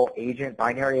executable agent,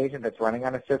 binary agent that's running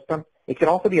on a system. It could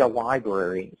also be a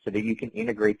library so that you can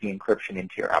integrate the encryption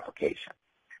into your application.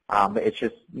 It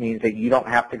just means that you don't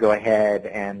have to go ahead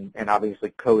and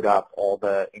obviously code up all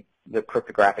the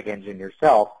cryptographic engine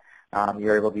yourself.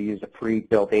 You're able to use a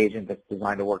pre-built agent that's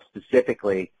designed to work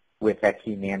specifically with that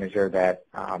key manager that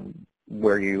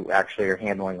where you actually are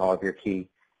handling all of your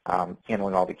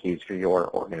handling all the keys for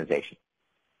your organization.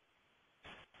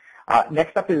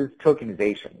 Next up is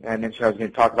tokenization. And I mentioned I was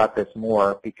going to talk about this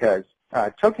more because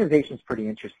tokenization is pretty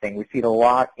interesting. We see it a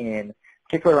lot in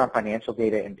particular around financial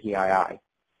data and PII,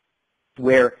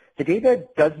 where the data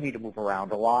does need to move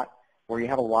around a lot, where you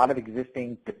have a lot of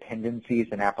existing dependencies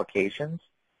and applications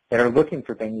that are looking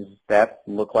for things that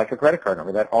look like a credit card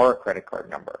number, that are a credit card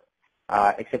number,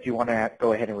 except you want to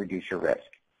go ahead and reduce your risk.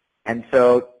 And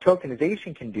so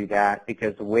tokenization can do that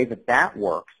because the way that that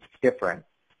works, it's different,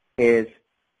 is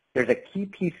there's a key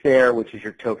piece there, which is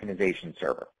your tokenization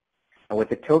server. And what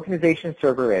the tokenization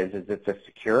server is it's a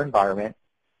secure environment.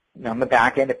 And on the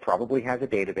back end, it probably has a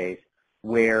database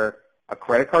where a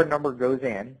credit card number goes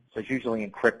in, so it's usually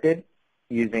encrypted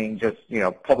using just,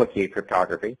 public key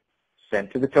cryptography,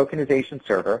 sent to the tokenization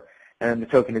server, and then the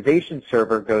tokenization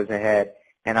server goes ahead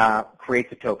and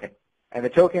creates a token. And the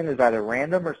token is either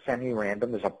random or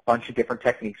semi-random. There's a bunch of different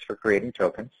techniques for creating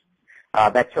tokens.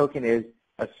 That token is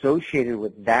associated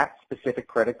with that specific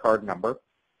credit card number,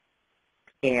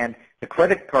 and the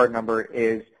credit card number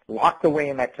is locked away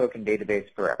in that token database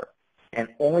forever. And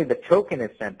only the token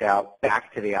is sent out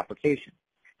back to the application.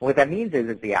 And what that means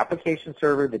is the application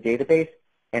server, the database,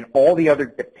 and all the other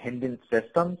dependent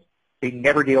systems, they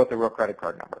never deal with the real credit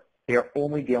card number. They are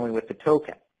only dealing with the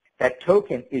token. That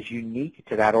token is unique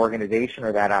to that organization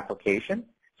or that application.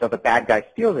 So if a bad guy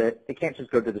steals it, they can't just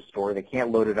go to the store. They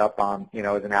can't load it up on,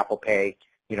 as an Apple Pay,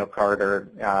 card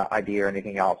or ID or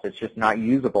anything else. It's just not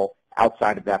usable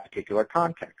outside of that particular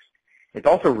context. It's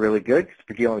also really good because if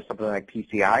you're dealing with something like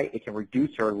PCI, it can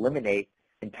reduce or eliminate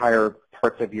entire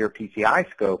parts of your PCI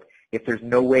scope. If there's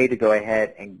no way to go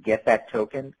ahead and get that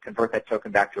token, convert that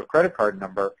token back to a credit card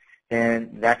number,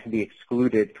 then that can be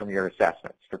excluded from your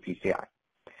assessments for PCI.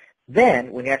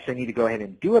 Then, when you actually need to go ahead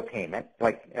and do a payment,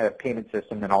 like a payment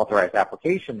system and authorized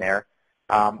application there,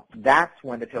 that's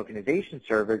when the tokenization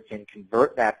server can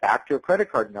convert that back to a credit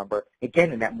card number,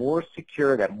 again, in that more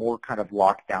secure, that more kind of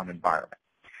locked down environment.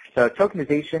 So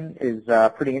tokenization is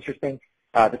pretty interesting.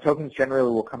 The tokens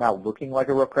generally will come out looking like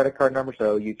a real credit card number,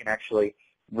 so you can actually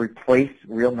replace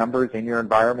real numbers in your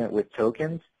environment with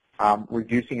tokens,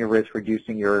 reducing your risk,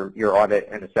 reducing your audit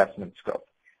and assessment scope.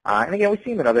 And again, we've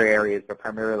seen them in other areas, but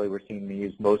primarily we're seeing them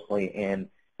used mostly in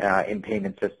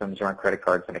payment systems around credit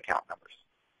cards and account numbers.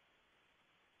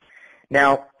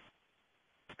 Now,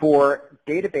 for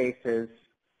databases,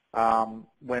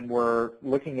 when we're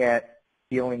looking at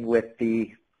dealing with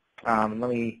the, let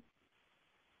me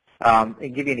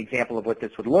give you an example of what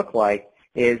this would look like,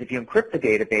 is if you encrypt the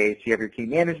database, you have your key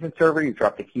management server, you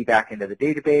drop the key back into the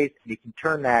database, and you can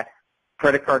turn that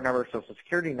credit card number, social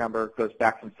security number, goes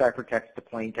back from ciphertext to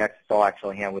plain text. It's all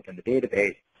actually handled within the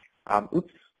database.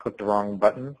 Oops, clicked the wrong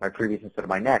button, my previous instead of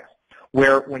my next.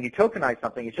 Where when you tokenize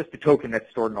something, it's just a token that's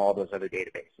stored in all those other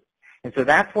databases. And so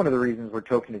that's one of the reasons where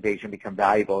tokenization becomes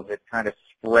valuable, is it kind of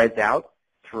spreads out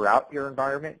throughout your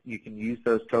environment. You can use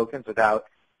those tokens without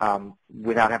having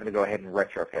to go ahead and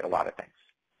retrofit a lot of things.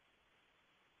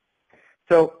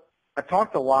 So I've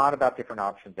talked a lot about different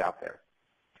options out there.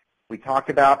 We talked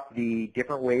about the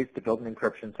different ways to build an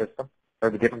encryption system, or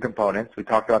the different components. We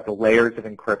talked about the layers of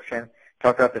encryption.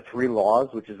 Talked about the 3 laws,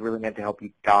 which is really meant to help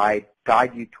you guide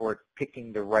you towards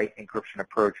picking the right encryption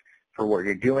approach for what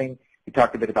you're doing. We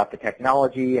talked a bit about the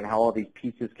technology and how all these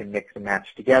pieces can mix and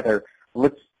match together.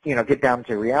 Let's get down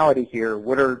to reality here.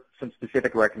 What are some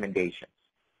specific recommendations?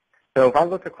 So if I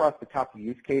look across the top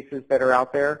use cases that are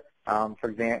out there, for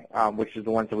example, which is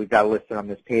the ones that we've got listed on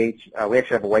this page, we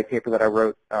actually have a white paper that I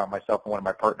wrote myself and one of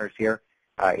my partners here,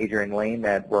 Adrian Lane,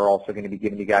 that we're also going to be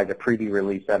giving you guys a preview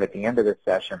release of at the end of this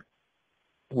session,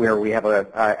 where we have,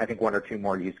 I think, 1 or 2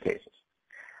 more use cases.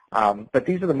 But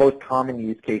these are the most common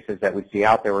use cases that we see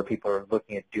out there where people are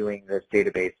looking at doing this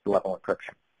database level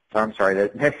encryption. I'm sorry,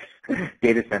 the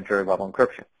data center level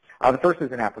encryption. The first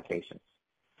is in applications.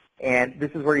 And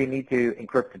this is where you need to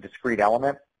encrypt a discrete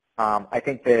element. I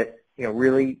think that,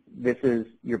 really this is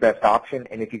your best option.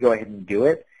 And if you go ahead and do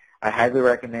it, I highly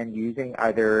recommend using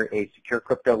either a secure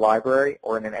crypto library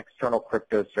or an external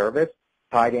crypto service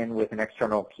tied in with an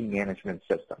external key management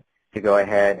system to go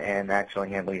ahead and actually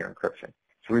handle your encryption.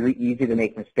 It's really easy to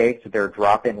make mistakes. There are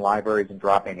drop-in libraries and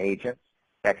drop-in agents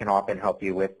that can often help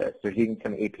you with this. There's even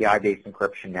some API-based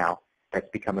encryption now that's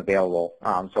become available.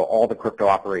 So all the crypto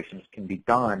operations can be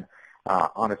done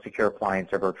on a secure appliance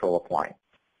or virtual appliance.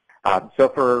 So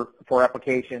for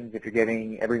applications, if you're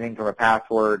getting everything from a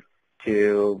password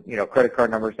to credit card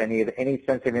numbers, any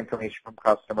sensitive information from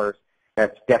customers,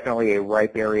 that's definitely a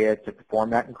ripe area to perform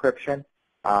that encryption.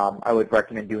 I would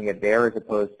recommend doing it there as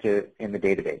opposed to in the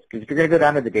database. Because if you're going to go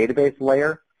down to the database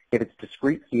layer, if it's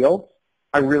discrete fields,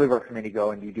 I really recommend you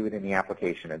go and you do it in the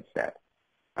application instead.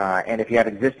 And if you have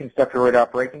existing stuff you're worried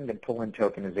about breaking, then pull in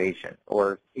tokenization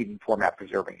or even format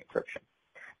preserving encryption.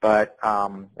 But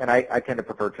and I tend to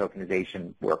prefer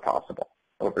tokenization where possible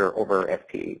over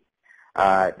FPE.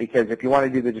 Because if you want to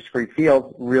do the discrete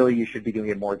fields, really you should be doing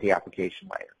it more at the application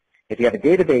layer. If you have a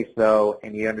database, though,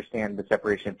 and you understand the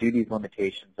separation of duties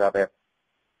limitations of it,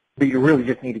 but you really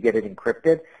just need to get it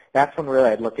encrypted, that's when really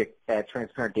I'd look at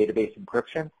transparent database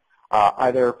encryption,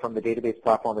 either from the database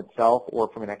platform itself or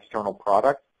from an external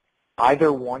product.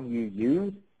 Either one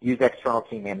you use external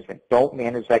key management. Don't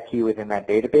manage that key within that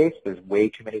database. There's way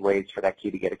too many ways for that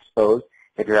key to get exposed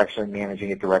if you're actually managing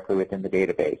it directly within the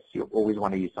database. You always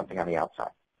want to use something on the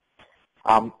outside.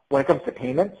 When it comes to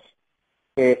payments,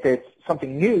 if it's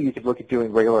something new, you could look at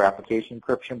doing regular application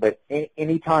encryption, but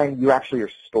anytime you actually are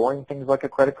storing things like a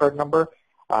credit card number,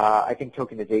 I think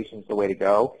tokenization is the way to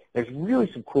go. There's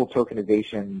really some cool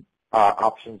tokenization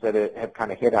options that have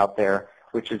kind of hit out there,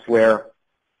 which is where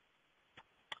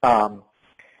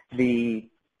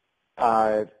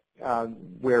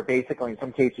where basically in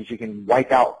some cases you can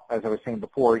wipe out, as I was saying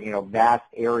before, vast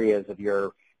areas of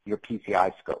your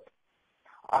PCI scope.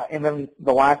 And then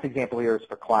the last example here is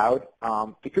for cloud.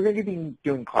 If you're going to be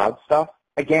doing cloud stuff,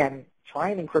 again, try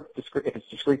and encrypt if it's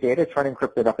discrete data, try and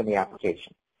encrypt it up in the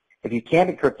application. If you can't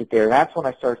encrypt it there, that's when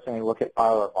I start saying look at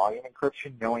volume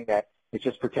encryption, knowing that it's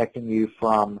just protecting you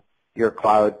from your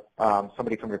cloud,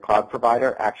 somebody from your cloud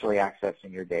provider actually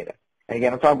accessing your data. And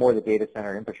again, I'm talking more the data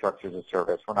center infrastructure as a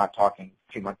service. We're not talking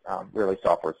too much really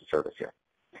software as a service here.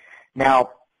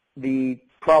 Now, the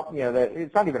problem,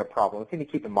 it's not even a problem. The thing to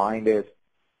keep in mind is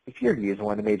if you're using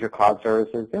one of the major cloud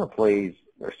services, their employees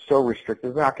are so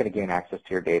restricted, they're not going to gain access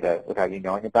to your data without you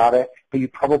knowing about it, but you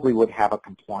probably would have a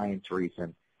compliance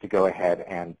reason to go ahead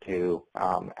and to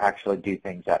actually do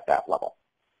things at that level.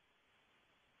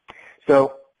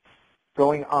 So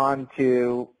going on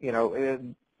to,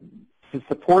 to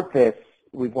support this,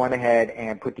 we've went ahead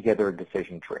and put together a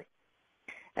decision tree.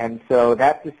 And so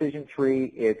that decision tree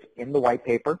is in the white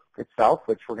paper itself,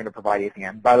 which we're going to provide you at the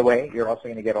end. By the way, you're also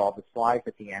going to get all the slides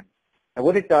at the end. And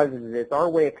what it does is it's our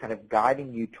way of kind of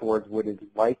guiding you towards what is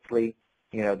likely,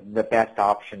 the best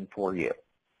option for you.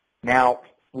 Now,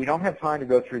 we don't have time to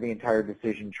go through the entire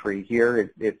decision tree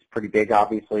here. It's pretty big,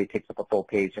 obviously. It takes up a full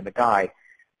page in the guide.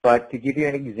 But to give you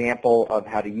an example of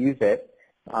how to use it,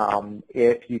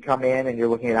 if you come in and you're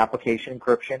looking at application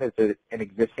encryption, is it an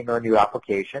existing or a new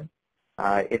application?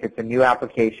 If it's a new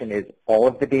application, is all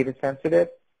of the data sensitive?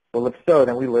 Well, if so,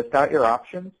 then we list out your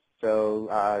options. So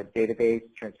database,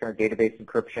 transparent database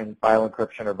encryption, file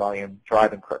encryption, or volume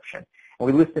drive encryption. And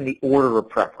we list in the order of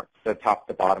preference, so top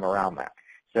to bottom around that.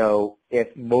 So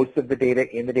if most of the data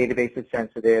in the database is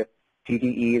sensitive,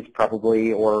 TDE is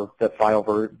probably, or the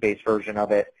file-based version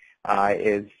of it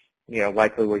is,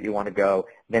 likely where you want to go.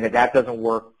 Then if that doesn't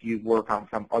work, you work on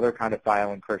some other kind of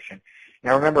file encryption.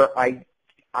 Now remember,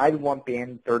 I lump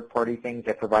in third-party things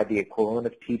that provide the equivalent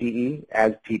of TDE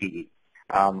as TDE.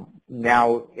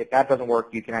 Now, if that doesn't work,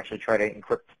 you can actually try to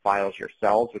encrypt files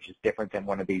yourselves, which is different than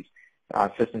one of these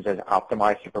systems that's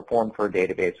optimized to perform for a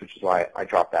database, which is why I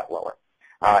dropped that lower.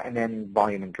 And then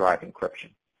volume and drive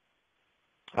encryption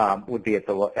would be at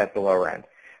the lower end.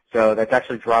 So that's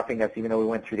actually dropping us, even though we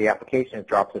went through the application, it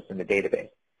drops us in the database.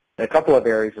 In a couple of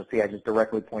areas, you'll see I just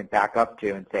directly point back up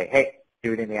to and say, hey,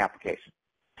 do it in the application,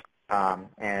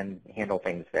 and handle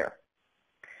things there.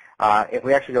 If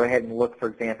we actually go ahead and look, for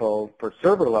example, for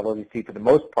server level, you see for the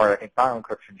most part, I think file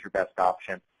encryption is your best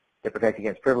option to protect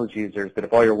against privileged users. But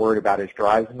if all you're worried about is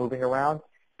drives moving around,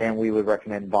 then we would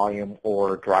recommend volume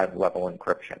or drive level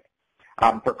encryption.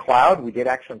 For cloud, we did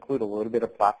actually include a little bit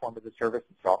of platform as a service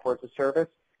and software as a service,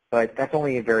 but that's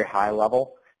only a very high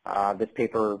level. This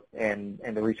paper and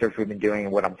the research we've been doing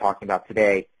and what I'm talking about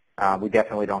today, we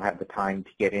definitely don't have the time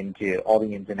to get into all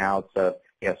the ins and outs of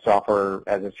software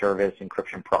as a service,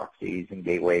 encryption proxies, and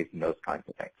gateways, and those kinds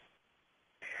of things.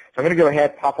 So I'm going to go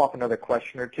ahead, pop off another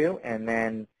question or two, and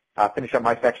then finish up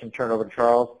my section, turn it over to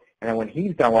Charles. And then when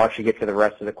he's done, we'll actually get to the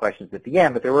rest of the questions at the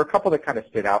end. But there were a couple that kind of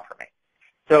stood out for me.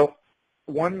 So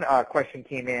one question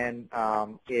came in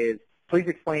is, please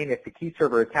explain if the key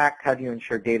server attacked, how do you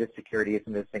ensure data security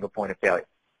isn't a single point of failure?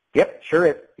 Yep, sure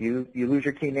is. You lose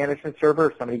your key management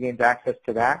server, if somebody gains access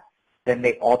to that, then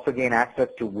they also gain access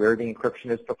to where the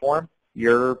encryption is performed,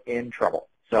 you're in trouble.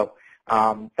 So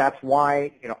that's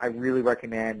why I really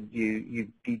recommend you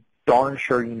be darn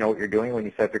sure you know what you're doing when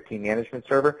you set up your key management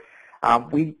server.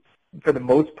 For the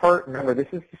most part, remember, this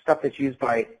is the stuff that's used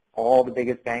by all the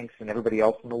biggest banks and everybody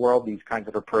else in the world, these kinds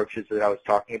of approaches that I was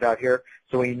talking about here.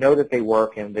 So when you know that they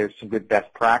work and there's some good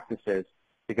best practices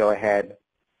to go ahead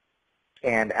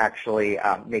and actually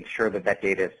make sure that that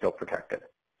data is still protected.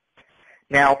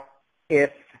 Now,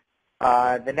 if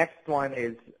the next one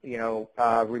is,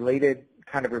 related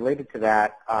to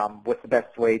that, what's the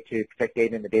best way to protect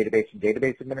data in the database and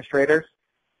database administrators?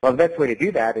 Well, the best way to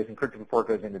do that is encrypt it before it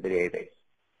goes into the database.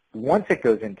 Once it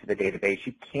goes into the database,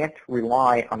 you can't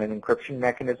rely on an encryption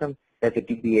mechanism that the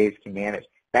DBAs can manage.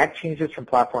 That changes from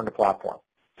platform to platform.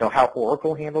 So how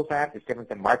Oracle handles that is different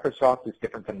than Microsoft, is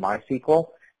different than MySQL.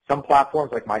 Some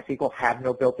platforms like MySQL have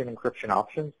no built-in encryption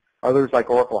options. Others like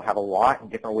Oracle have a lot and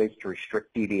different ways to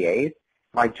restrict DBAs.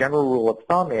 My general rule of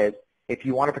thumb is if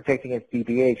you want to protect against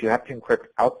DBAs, you have to encrypt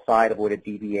outside of what a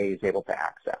DBA is able to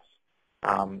access.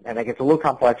 And that gets a little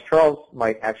complex. Charles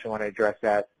might actually want to address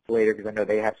that later because I know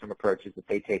they have some approaches that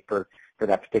they take for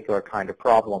that particular kind of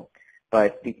problem.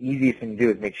 But the easiest thing to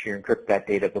do is make sure you encrypt that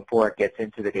data before it gets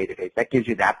into the database. That gives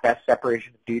you that best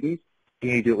separation of duties. If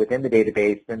you do it within the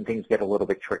database, then things get a little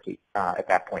bit tricky at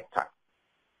that point in time.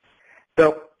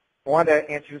 So I wanted to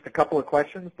answer just a couple of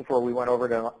questions before we went over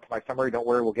to my summary. Don't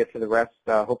worry, we'll get to the rest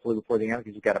hopefully before the end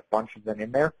because you've got a bunch of them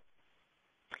in there.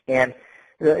 And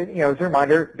as a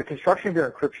reminder, the construction of your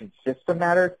encryption system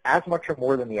matters as much or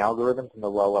more than the algorithms and the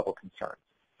low-level concerns.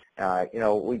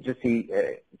 We just see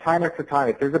time after time,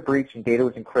 if there's a breach and data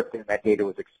was encrypted and that data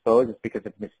was exposed, it's because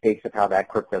of mistakes of how that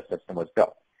crypto system was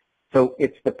built. So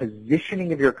it's the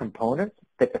positioning of your components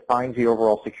that defines the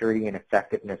overall security and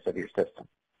effectiveness of your system.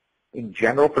 In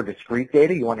general, for discrete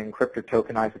data, you want to encrypt or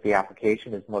tokenize the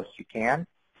application as most you can.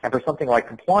 And for something like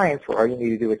compliance, where all you need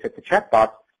to do is hit the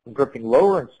checkbox, encrypting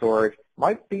lower in storage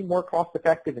might be more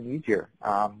cost-effective and easier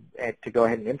to go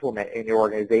ahead and implement in your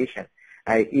organization.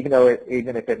 Even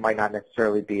if it might not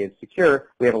necessarily be as secure,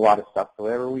 we have a lot of stuff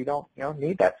where we don't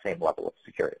need that same level of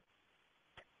security.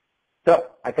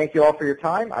 So I thank you all for your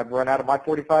time. I've run out of my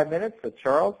 45 minutes, so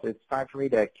Charles, it's time for me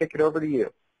to kick it over to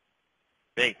you.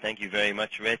 Great. Thank you very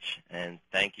much, Rich, and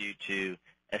thank you to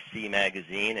SC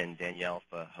Magazine and Danielle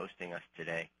for hosting us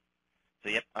today. So,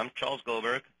 yep, I'm Charles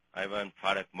Goldberg. I run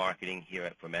product marketing here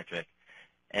at Prometric.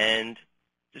 And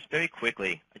just very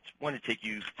quickly, I just want to take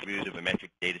you through the Prometric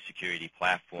data security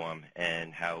platform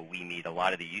and how we meet a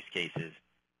lot of the use cases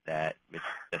that Rich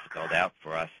just spelled out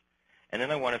for us. And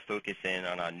then I want to focus in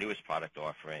on our newest product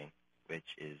offering, which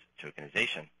is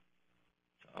tokenization.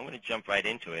 So I'm going to jump right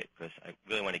into it because I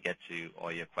really want to get to all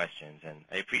your questions. And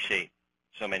I appreciate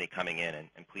so many coming in,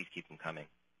 and please keep them coming.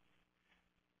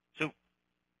 So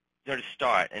to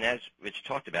start, and as Rich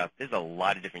talked about, there's a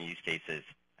lot of different use cases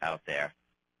out there.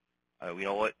 We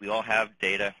all have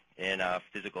data in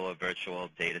physical or virtual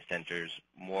data centers.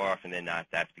 More often than not,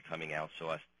 that's becoming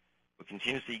outsourced. We're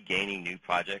continuously gaining new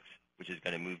projects, which is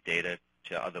going to move data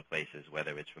to other places,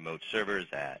 whether it's remote servers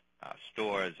at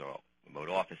stores or remote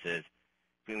offices,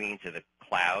 moving into the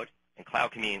cloud. And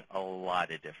cloud can mean a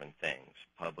lot of different things: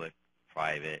 public,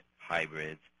 private,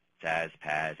 hybrids, SaaS,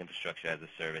 PaaS, infrastructure as a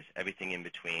service, everything in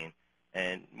between.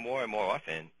 And more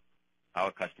often,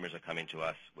 our customers are coming to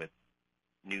us with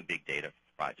new big data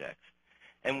projects.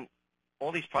 And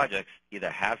all these projects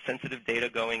either have sensitive data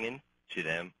going into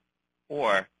them,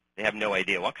 or they have no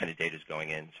idea what kind of data is going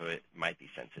in, so it might be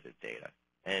sensitive data.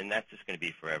 And that's just going to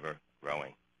be forever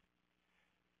growing.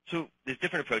 So there's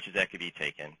different approaches that could be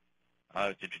taken.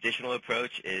 The traditional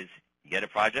approach is you get a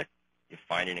project, you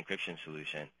find an encryption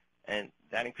solution, and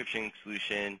that encryption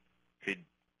solution could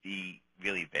be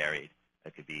really varied.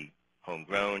 It could be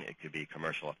homegrown, it could be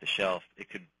commercial off the shelf, it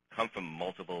could come from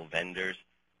multiple vendors,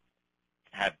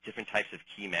 have different types of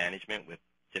key management with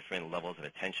different levels of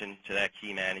attention to that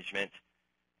key management.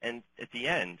 And at the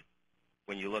end,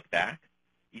 when you look back,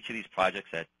 each of these projects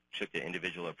that took the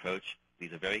individual approach,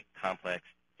 these are very complex,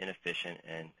 inefficient,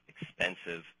 and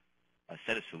expensive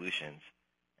set of solutions.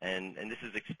 And this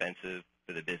is expensive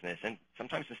for the business, and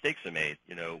sometimes mistakes are made,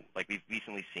 like we've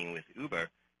recently seen with Uber,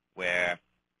 where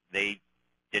they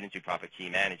didn't do proper key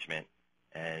management,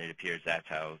 and it appears that's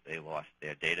how they lost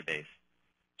their database.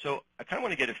 So I kind of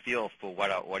want to get a feel for what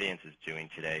our audience is doing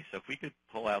today. So if we could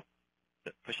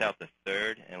push out the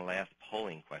third and last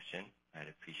polling question, I'd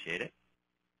appreciate it.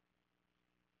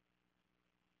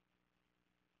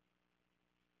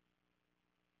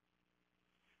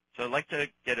 So I'd like to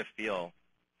get a feel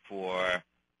for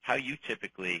how you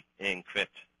typically encrypt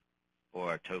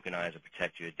or tokenize or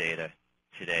protect your data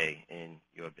today in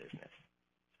your business.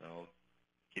 So I'll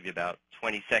give you about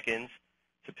 20 seconds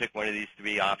to pick one of these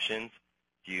three options.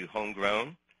 Do you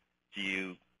homegrown? Do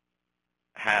you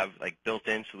have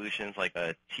built-in solutions like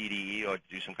a TDE or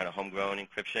do some kind of homegrown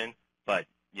encryption, but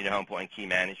you know how important key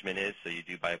management is, so you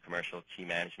do buy a commercial key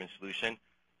management solution?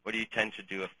 Or do you tend to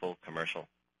do a full commercial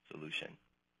solution?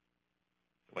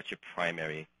 What's your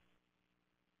primary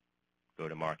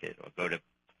go-to-market or go to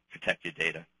protect your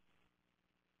data?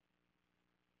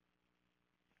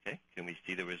 Okay, can we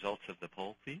see the results of the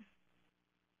poll, please?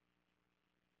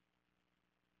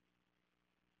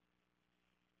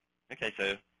 Okay,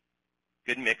 so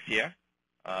good mix here.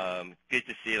 Good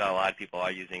to see that a lot of people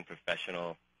are using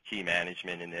professional key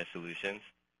management in their solutions,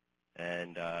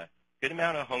 and good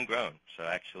amount of homegrown. So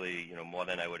actually, more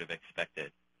than I would have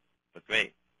expected. But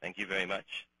great, thank you very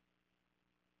much.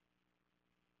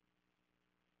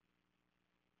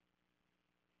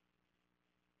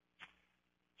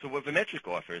 So what Prometric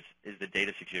offers is the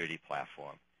data security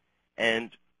platform, and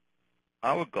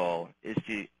our goal is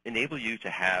to enable you to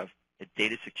have a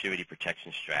data security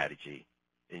protection strategy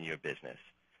in your business.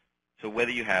 So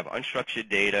whether you have unstructured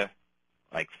data,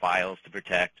 like files to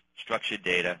protect, structured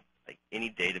data, like any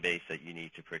database that you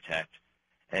need to protect.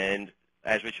 And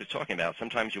as Rich was talking about,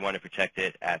 sometimes you want to protect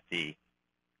it at the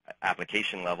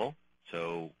application level.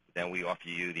 So then we offer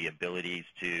you the abilities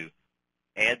to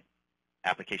add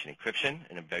application encryption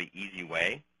in a very easy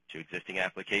way to existing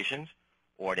applications,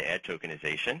 or to add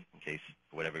tokenization in case,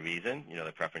 for whatever reason,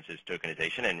 the preference is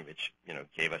tokenization, and Rich,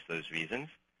 gave us those reasons.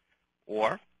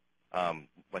 Or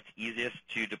what's easiest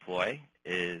to deploy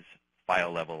is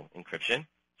file-level encryption.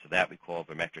 So that we call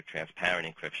Prometric transparent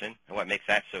encryption. And what makes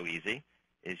that so easy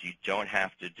is you don't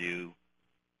have to do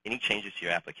any changes to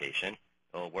your application.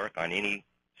 It'll work on any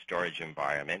storage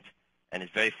environment, and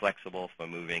it's very flexible for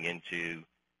moving into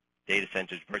data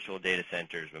centers, virtual data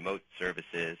centers, remote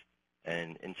services,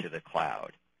 and into the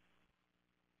cloud.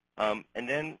 And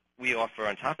then we offer,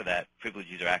 on top of that, privileged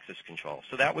user access control.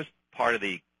 So that was part of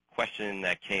the question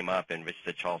that came up, and Rich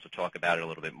said Charles will talk about it a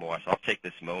little bit more, so I'll take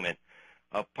this moment.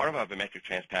 Part of our biometric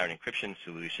transparent encryption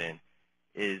solution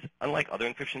is, unlike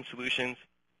other encryption solutions,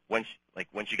 once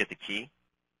you get the key,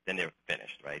 then they're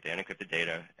finished, right? They unencrypt the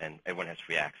data, and everyone has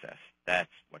free access.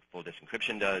 That's what full disk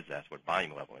encryption does. That's what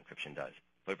volume level encryption does.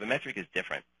 But biometric is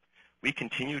different. We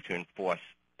continue to enforce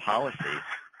policy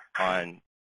on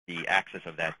the access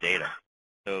of that data.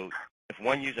 So if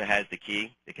one user has the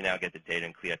key, they can now get the data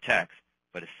in clear text,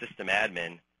 but a system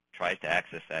admin tries to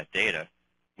access that data,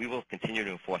 we will continue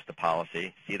to enforce the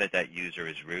policy, see that that user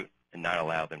is root, and not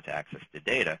allow them to access the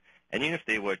data. And even if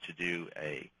they were to do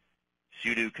a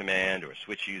sudo command or a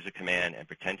switch user command and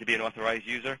pretend to be an authorized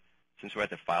user, since we're at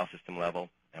the file system level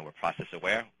and we're process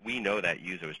aware, we know that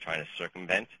user is trying to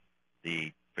circumvent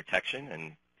the protection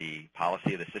and the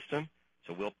policy of the system.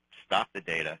 So we'll stop the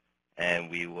data and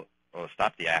we will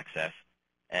stop the access,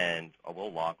 and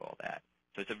we'll log all that.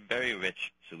 So it's a very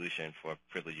rich solution for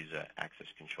privileged user access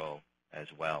control as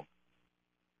well.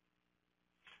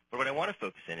 But what I want to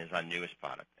focus in is our newest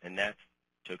product, and that's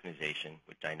tokenization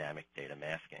with dynamic data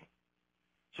masking.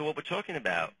 So what we're talking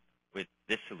about with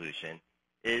this solution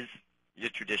is your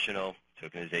traditional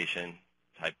tokenization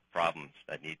type problems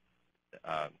that need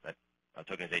that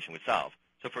tokenization would solve.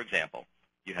 So for example,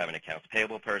 you have an accounts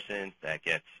payable person that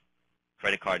gets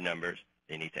credit card numbers.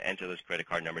 They need to enter those credit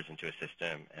card numbers into a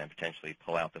system and potentially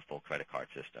pull out the full credit card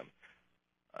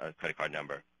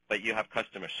number. But you have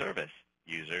customer service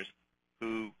users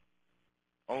who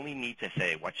only need to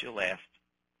say, what's your last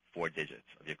 4 digits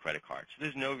of your credit card? So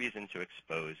there's no reason to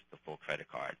expose the full credit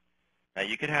card. Now,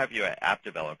 you could have your app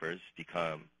developers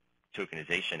become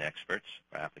tokenization experts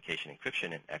or application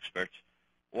encryption experts,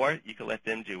 or you could let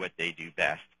them do what they do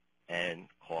best and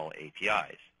call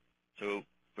APIs. So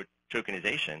for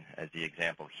tokenization, as the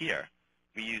example here,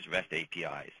 we use REST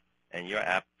APIs. And your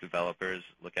app developers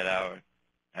look at our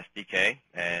SDK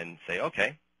and say,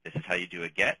 okay, this is how you do a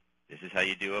get, this is how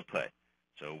you do a put.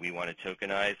 So we want to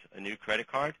tokenize a new credit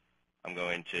card. I'm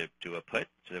going to do a put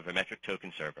to the biometric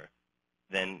token server.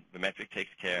 Then biometric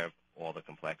takes care of all the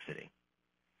complexity.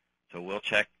 So we'll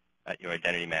check at your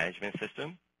identity management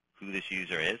system who this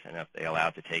user is and if they're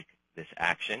allowed to take this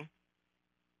action.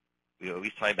 We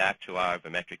always tie back to our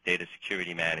biometric data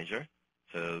security manager.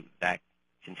 So that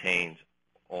contains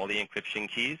all the encryption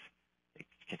keys. It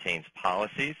contains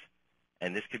policies.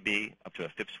 And this could be up to a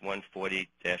FIPS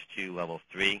 140-2 level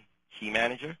 3 key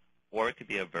manager, or it could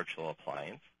be a virtual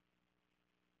appliance.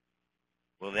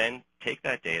 We'll then take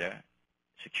that data,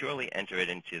 securely enter it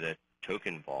into the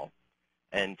token vault,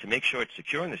 and to make sure it's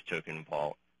secure in this token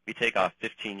vault, we take our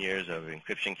 15 years of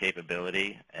encryption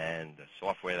capability and the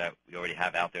software that we already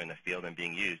have out there in the field and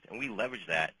being used, and we leverage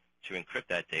that to encrypt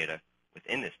that data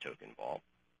within this token vault.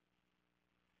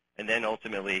 And then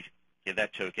ultimately give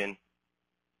that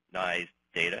tokenized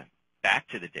data back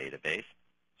to the database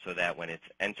so that when it's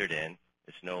entered in,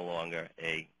 it's no longer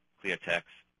a clear text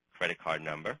credit card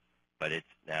number, but it's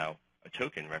now a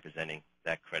token representing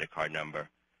that credit card number.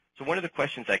 So one of the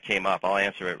questions that came up, I'll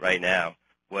answer it right now,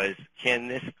 was can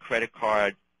this credit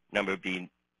card number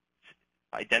be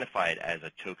identified as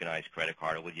a tokenized credit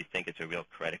card, or would you think it's a real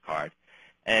credit card?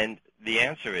 And the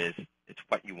answer is it's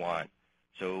what you want.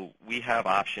 So we have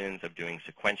options of doing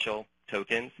sequential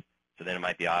tokens, so then it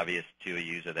might be obvious to a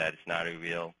user that it's not a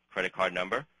real credit card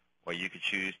number, or you could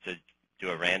choose to do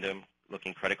a random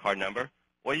looking credit card number,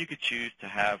 or you could choose to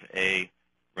have a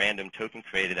random token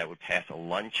created that would pass a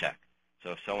LUN check.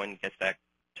 So if someone gets that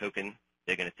token,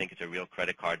 they're going to think it's a real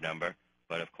credit card number,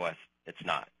 but of course it's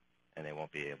not, and they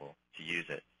won't be able to use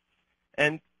it.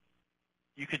 And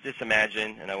you could just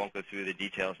imagine, and I won't go through the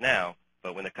details now,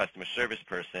 but when the customer service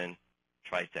person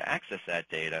tries to access that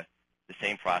data, the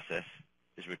same process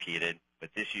is repeated, but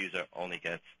this user only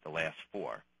gets the last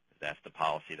 4. That's the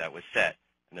policy that was set,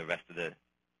 and the rest of the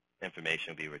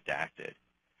information will be redacted.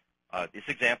 This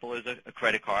example is a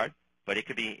credit card, but it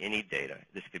could be any data.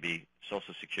 This could be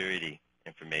Social Security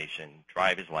information,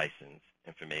 driver's license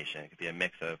information. It could be a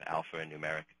mix of alpha and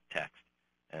numeric text,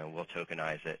 and we'll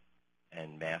tokenize it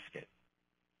and mask it.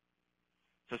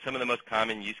 So some of the most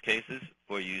common use cases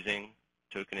for using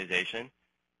tokenization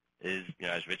is,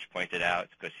 as Rich pointed out,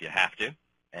 it's because you have to,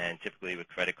 and typically with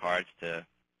credit cards to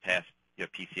pass your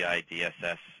PCI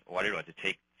DSS audit or to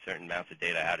take certain amounts of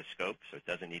data out of scope so it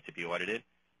doesn't need to be audited,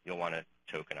 you'll want to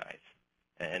tokenize.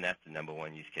 And that's the number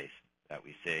one use case that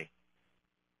we see.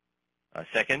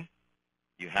 Second,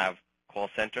 you have call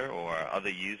center or other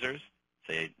users,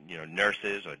 say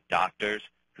nurses or doctors,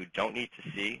 who don't need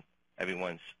to see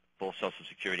everyone's full Social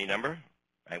Security number.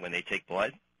 Right? When they take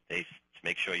blood, to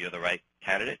make sure you're the right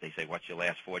candidate, they say, what's your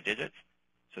last 4 digits?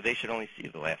 So they should only see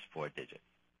the last 4 digits.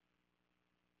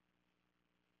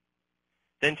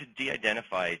 Then to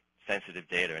de-identify sensitive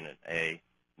data in a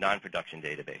non-production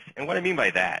database. And what I mean by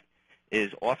that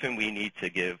is often we need to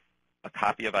give a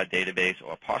copy of our database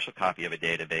or a partial copy of a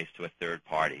database to a third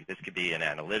party. This could be an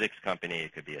analytics company,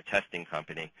 it could be a testing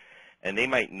company, and they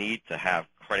might need to have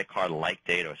credit card-like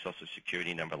data or social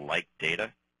security number-like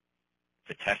data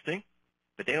for testing,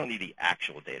 but they don't need the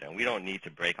actual data, and we don't need to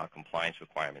break our compliance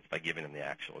requirements by giving them the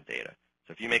actual data.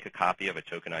 So if you make a copy of a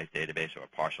tokenized database or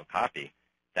a partial copy,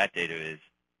 that data is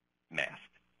masked,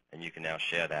 and you can now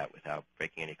share that without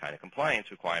breaking any kind of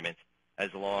compliance requirements,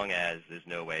 as long as there's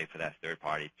no way for that third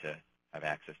party to have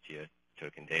access to your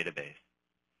token database.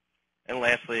 And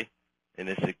lastly, in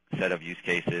this set of use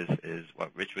cases is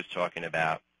what Rich was talking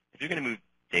about. If you're going to move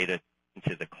data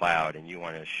into the cloud and you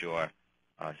want to assure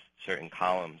certain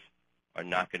columns are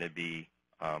not going to be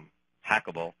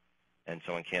hackable and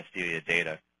someone can't steal your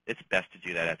data, it's best to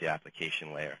do that at the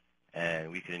application layer. And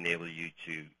we can enable you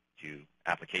to do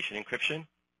application encryption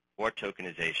or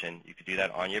tokenization. You could do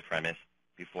that on your premise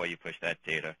before you push that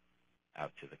data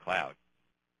out to the cloud.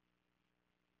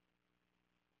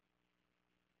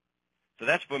 So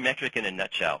that's Biometric in a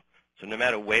nutshell. So no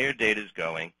matter where your data is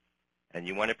going and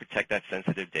you want to protect that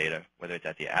sensitive data, whether it's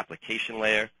at the application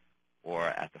layer or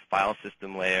at the file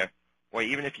system layer, or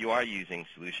even if you are using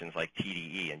solutions like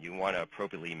TDE and you want to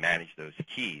appropriately manage those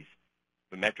keys,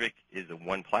 Biometric is the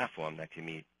one platform that can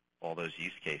meet all those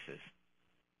use cases.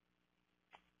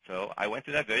 So I went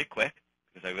through that very quick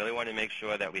because I really want to make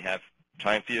sure that we have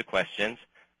time for your questions.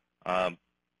 I'll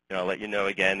let you know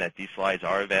again that these slides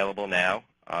are available now.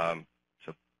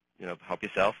 So help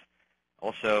yourself.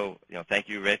 Also, thank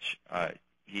you, Rich.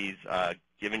 He's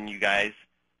given you guys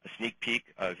a sneak peek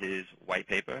of his white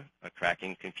paper,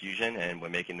 Cracking Confusion, and we're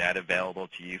making that available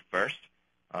to you first.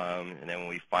 And then when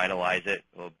we finalize it,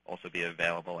 it'll also be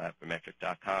available at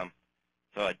biometric.com.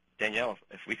 So, Danielle,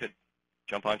 if we could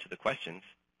jump on to the questions,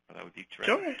 that would be terrific.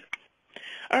 Sure.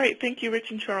 All right. Thank you,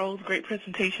 Rich and Charles. Great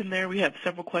presentation there. We have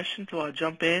several questions, so I'll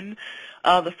jump in.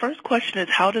 The first question is,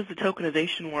 how does the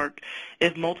tokenization work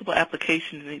if multiple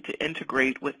applications need to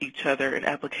integrate with each other and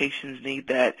applications need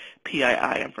that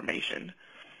PII information?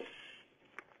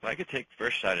 Well, I could take the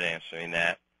first shot at answering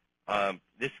that. And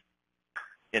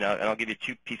I'll give you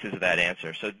 2 pieces of that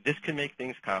answer. So this can make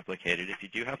things complicated. If you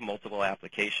do have multiple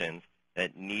applications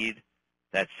that need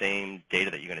that same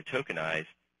data that you're going to tokenize,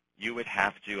 you would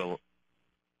have to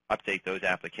update those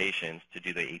applications to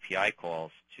do the API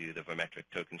calls to the Biometric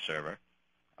token server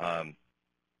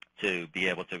to be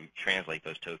able to translate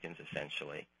those tokens,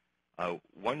 essentially.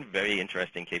 One very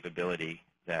interesting capability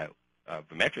that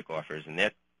Biometric offers in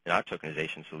our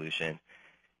tokenization solution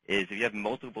is if you have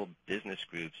multiple business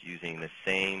groups using the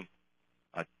same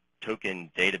token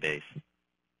database,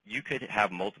 you could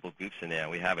have multiple groups in there.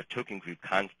 We have a token group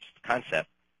concept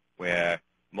where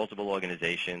multiple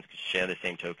organizations could share the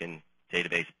same token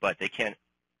database, but they can't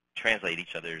translate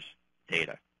each other's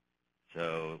data.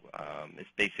 So this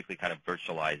basically kind of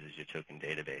virtualizes your token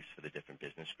database for the different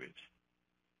business groups.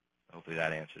 Hopefully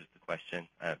that answers the question.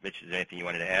 Rich, is there anything you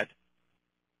wanted to add?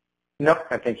 Nope,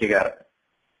 I think you got it.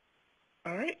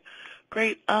 All right.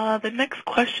 Great. The next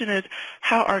question is,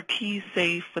 how are keys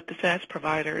safe with the SaaS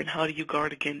provider, and how do you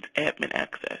guard against admin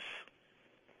access?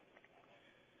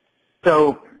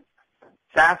 So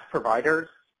SaaS providers,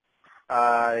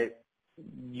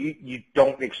 you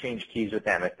don't exchange keys with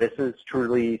them. If this is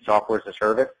truly software as a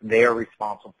service, they are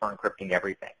responsible for encrypting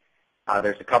everything.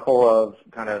 There's a couple of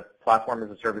kind of platform as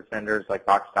a service vendors, like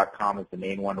Box.com is the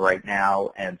main one right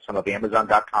now, and some of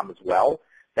Amazon.com as well,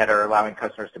 that are allowing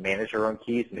customers to manage their own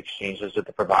keys and exchange those with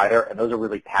the provider, and those are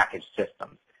really packaged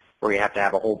systems where you have to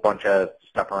have a whole bunch of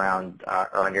stuff around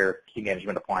on your key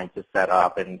management appliances set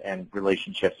up and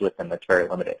relationships with them that's very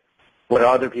limited. What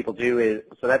other people do is,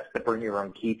 so that's the bring your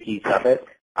own key piece of it.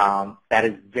 That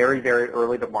is very, very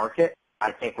early to market.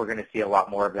 I think we're going to see a lot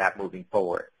more of that moving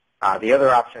forward. The other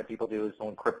option that people do is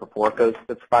they'll encrypt before it goes to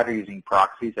the provider using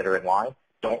proxies that are in line.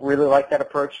 Don't really like that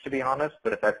approach, to be honest,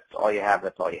 but if that's all you have,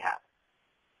 that's all you have.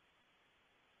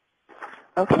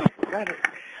 Okay, got it.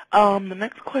 The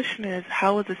next question is,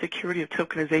 how is the security of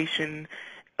tokenization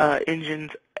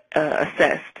engines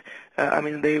assessed?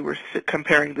 They were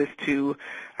comparing this to,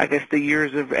 I guess, the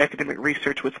years of academic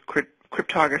research with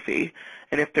cryptography,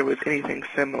 and if there was anything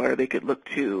similar they could look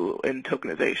to in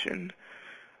tokenization.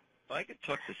 Well, I could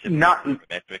talk specifically about the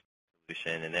Biometric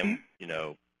solution, and then,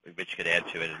 Rich could add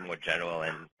to it as more general,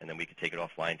 and then we could take it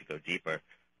offline to go deeper.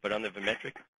 But on the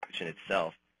Biometric solution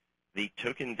itself, the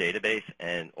token database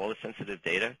and all the sensitive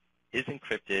data is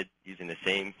encrypted using the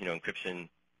same, encryption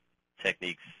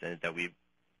techniques that we've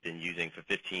been using for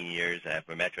 15 years at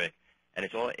Vermetric, and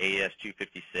it's all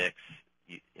AES-256.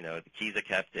 The keys are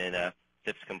kept in a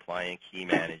FIPS-compliant key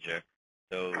manager.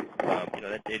 So,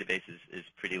 that database is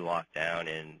pretty locked down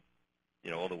in,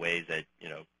 all the ways that,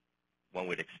 one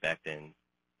would expect and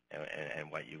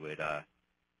what you would,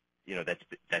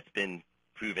 that's been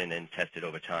proven and tested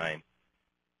over time.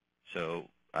 So,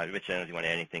 Rich, I don't know if you want to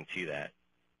add anything to that.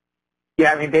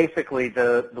 Yeah, I mean, basically,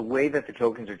 the way that the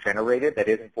tokens are generated, that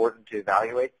is important to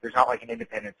evaluate. There's not like an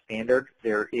independent standard.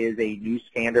 There is a new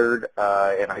standard,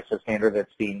 an ISO standard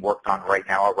that's being worked on right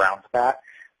now around that.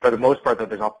 For the most part, though,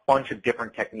 there's a bunch of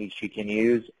different techniques you can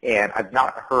use, and I've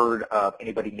not heard of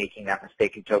anybody making that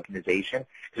mistake in tokenization,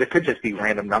 because it could just be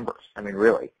random numbers, I mean,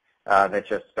 really, that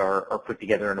just are put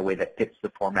together in a way that fits the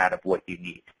format of what you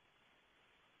need.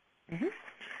 Mm-hmm.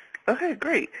 Okay,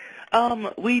 great.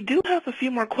 We do have a few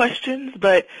more questions,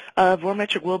 but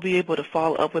Vormetric will be able to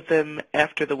follow up with them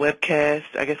after the webcast,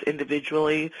 I guess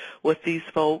individually with these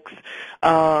folks.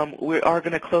 We are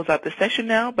going to close out the session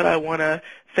now, but I want to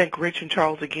thank Rich and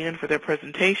Charles again for their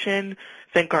presentation.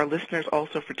 Thank our listeners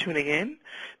also for tuning in.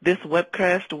 This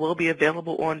webcast will be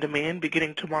available on demand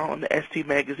beginning tomorrow on the SC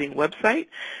Magazine website,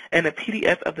 and a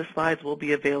PDF of the slides will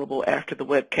be available after the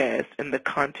webcast in the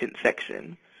content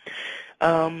section.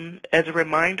 As a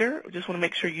reminder, I just want to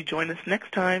make sure you join us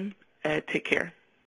next time. Take care.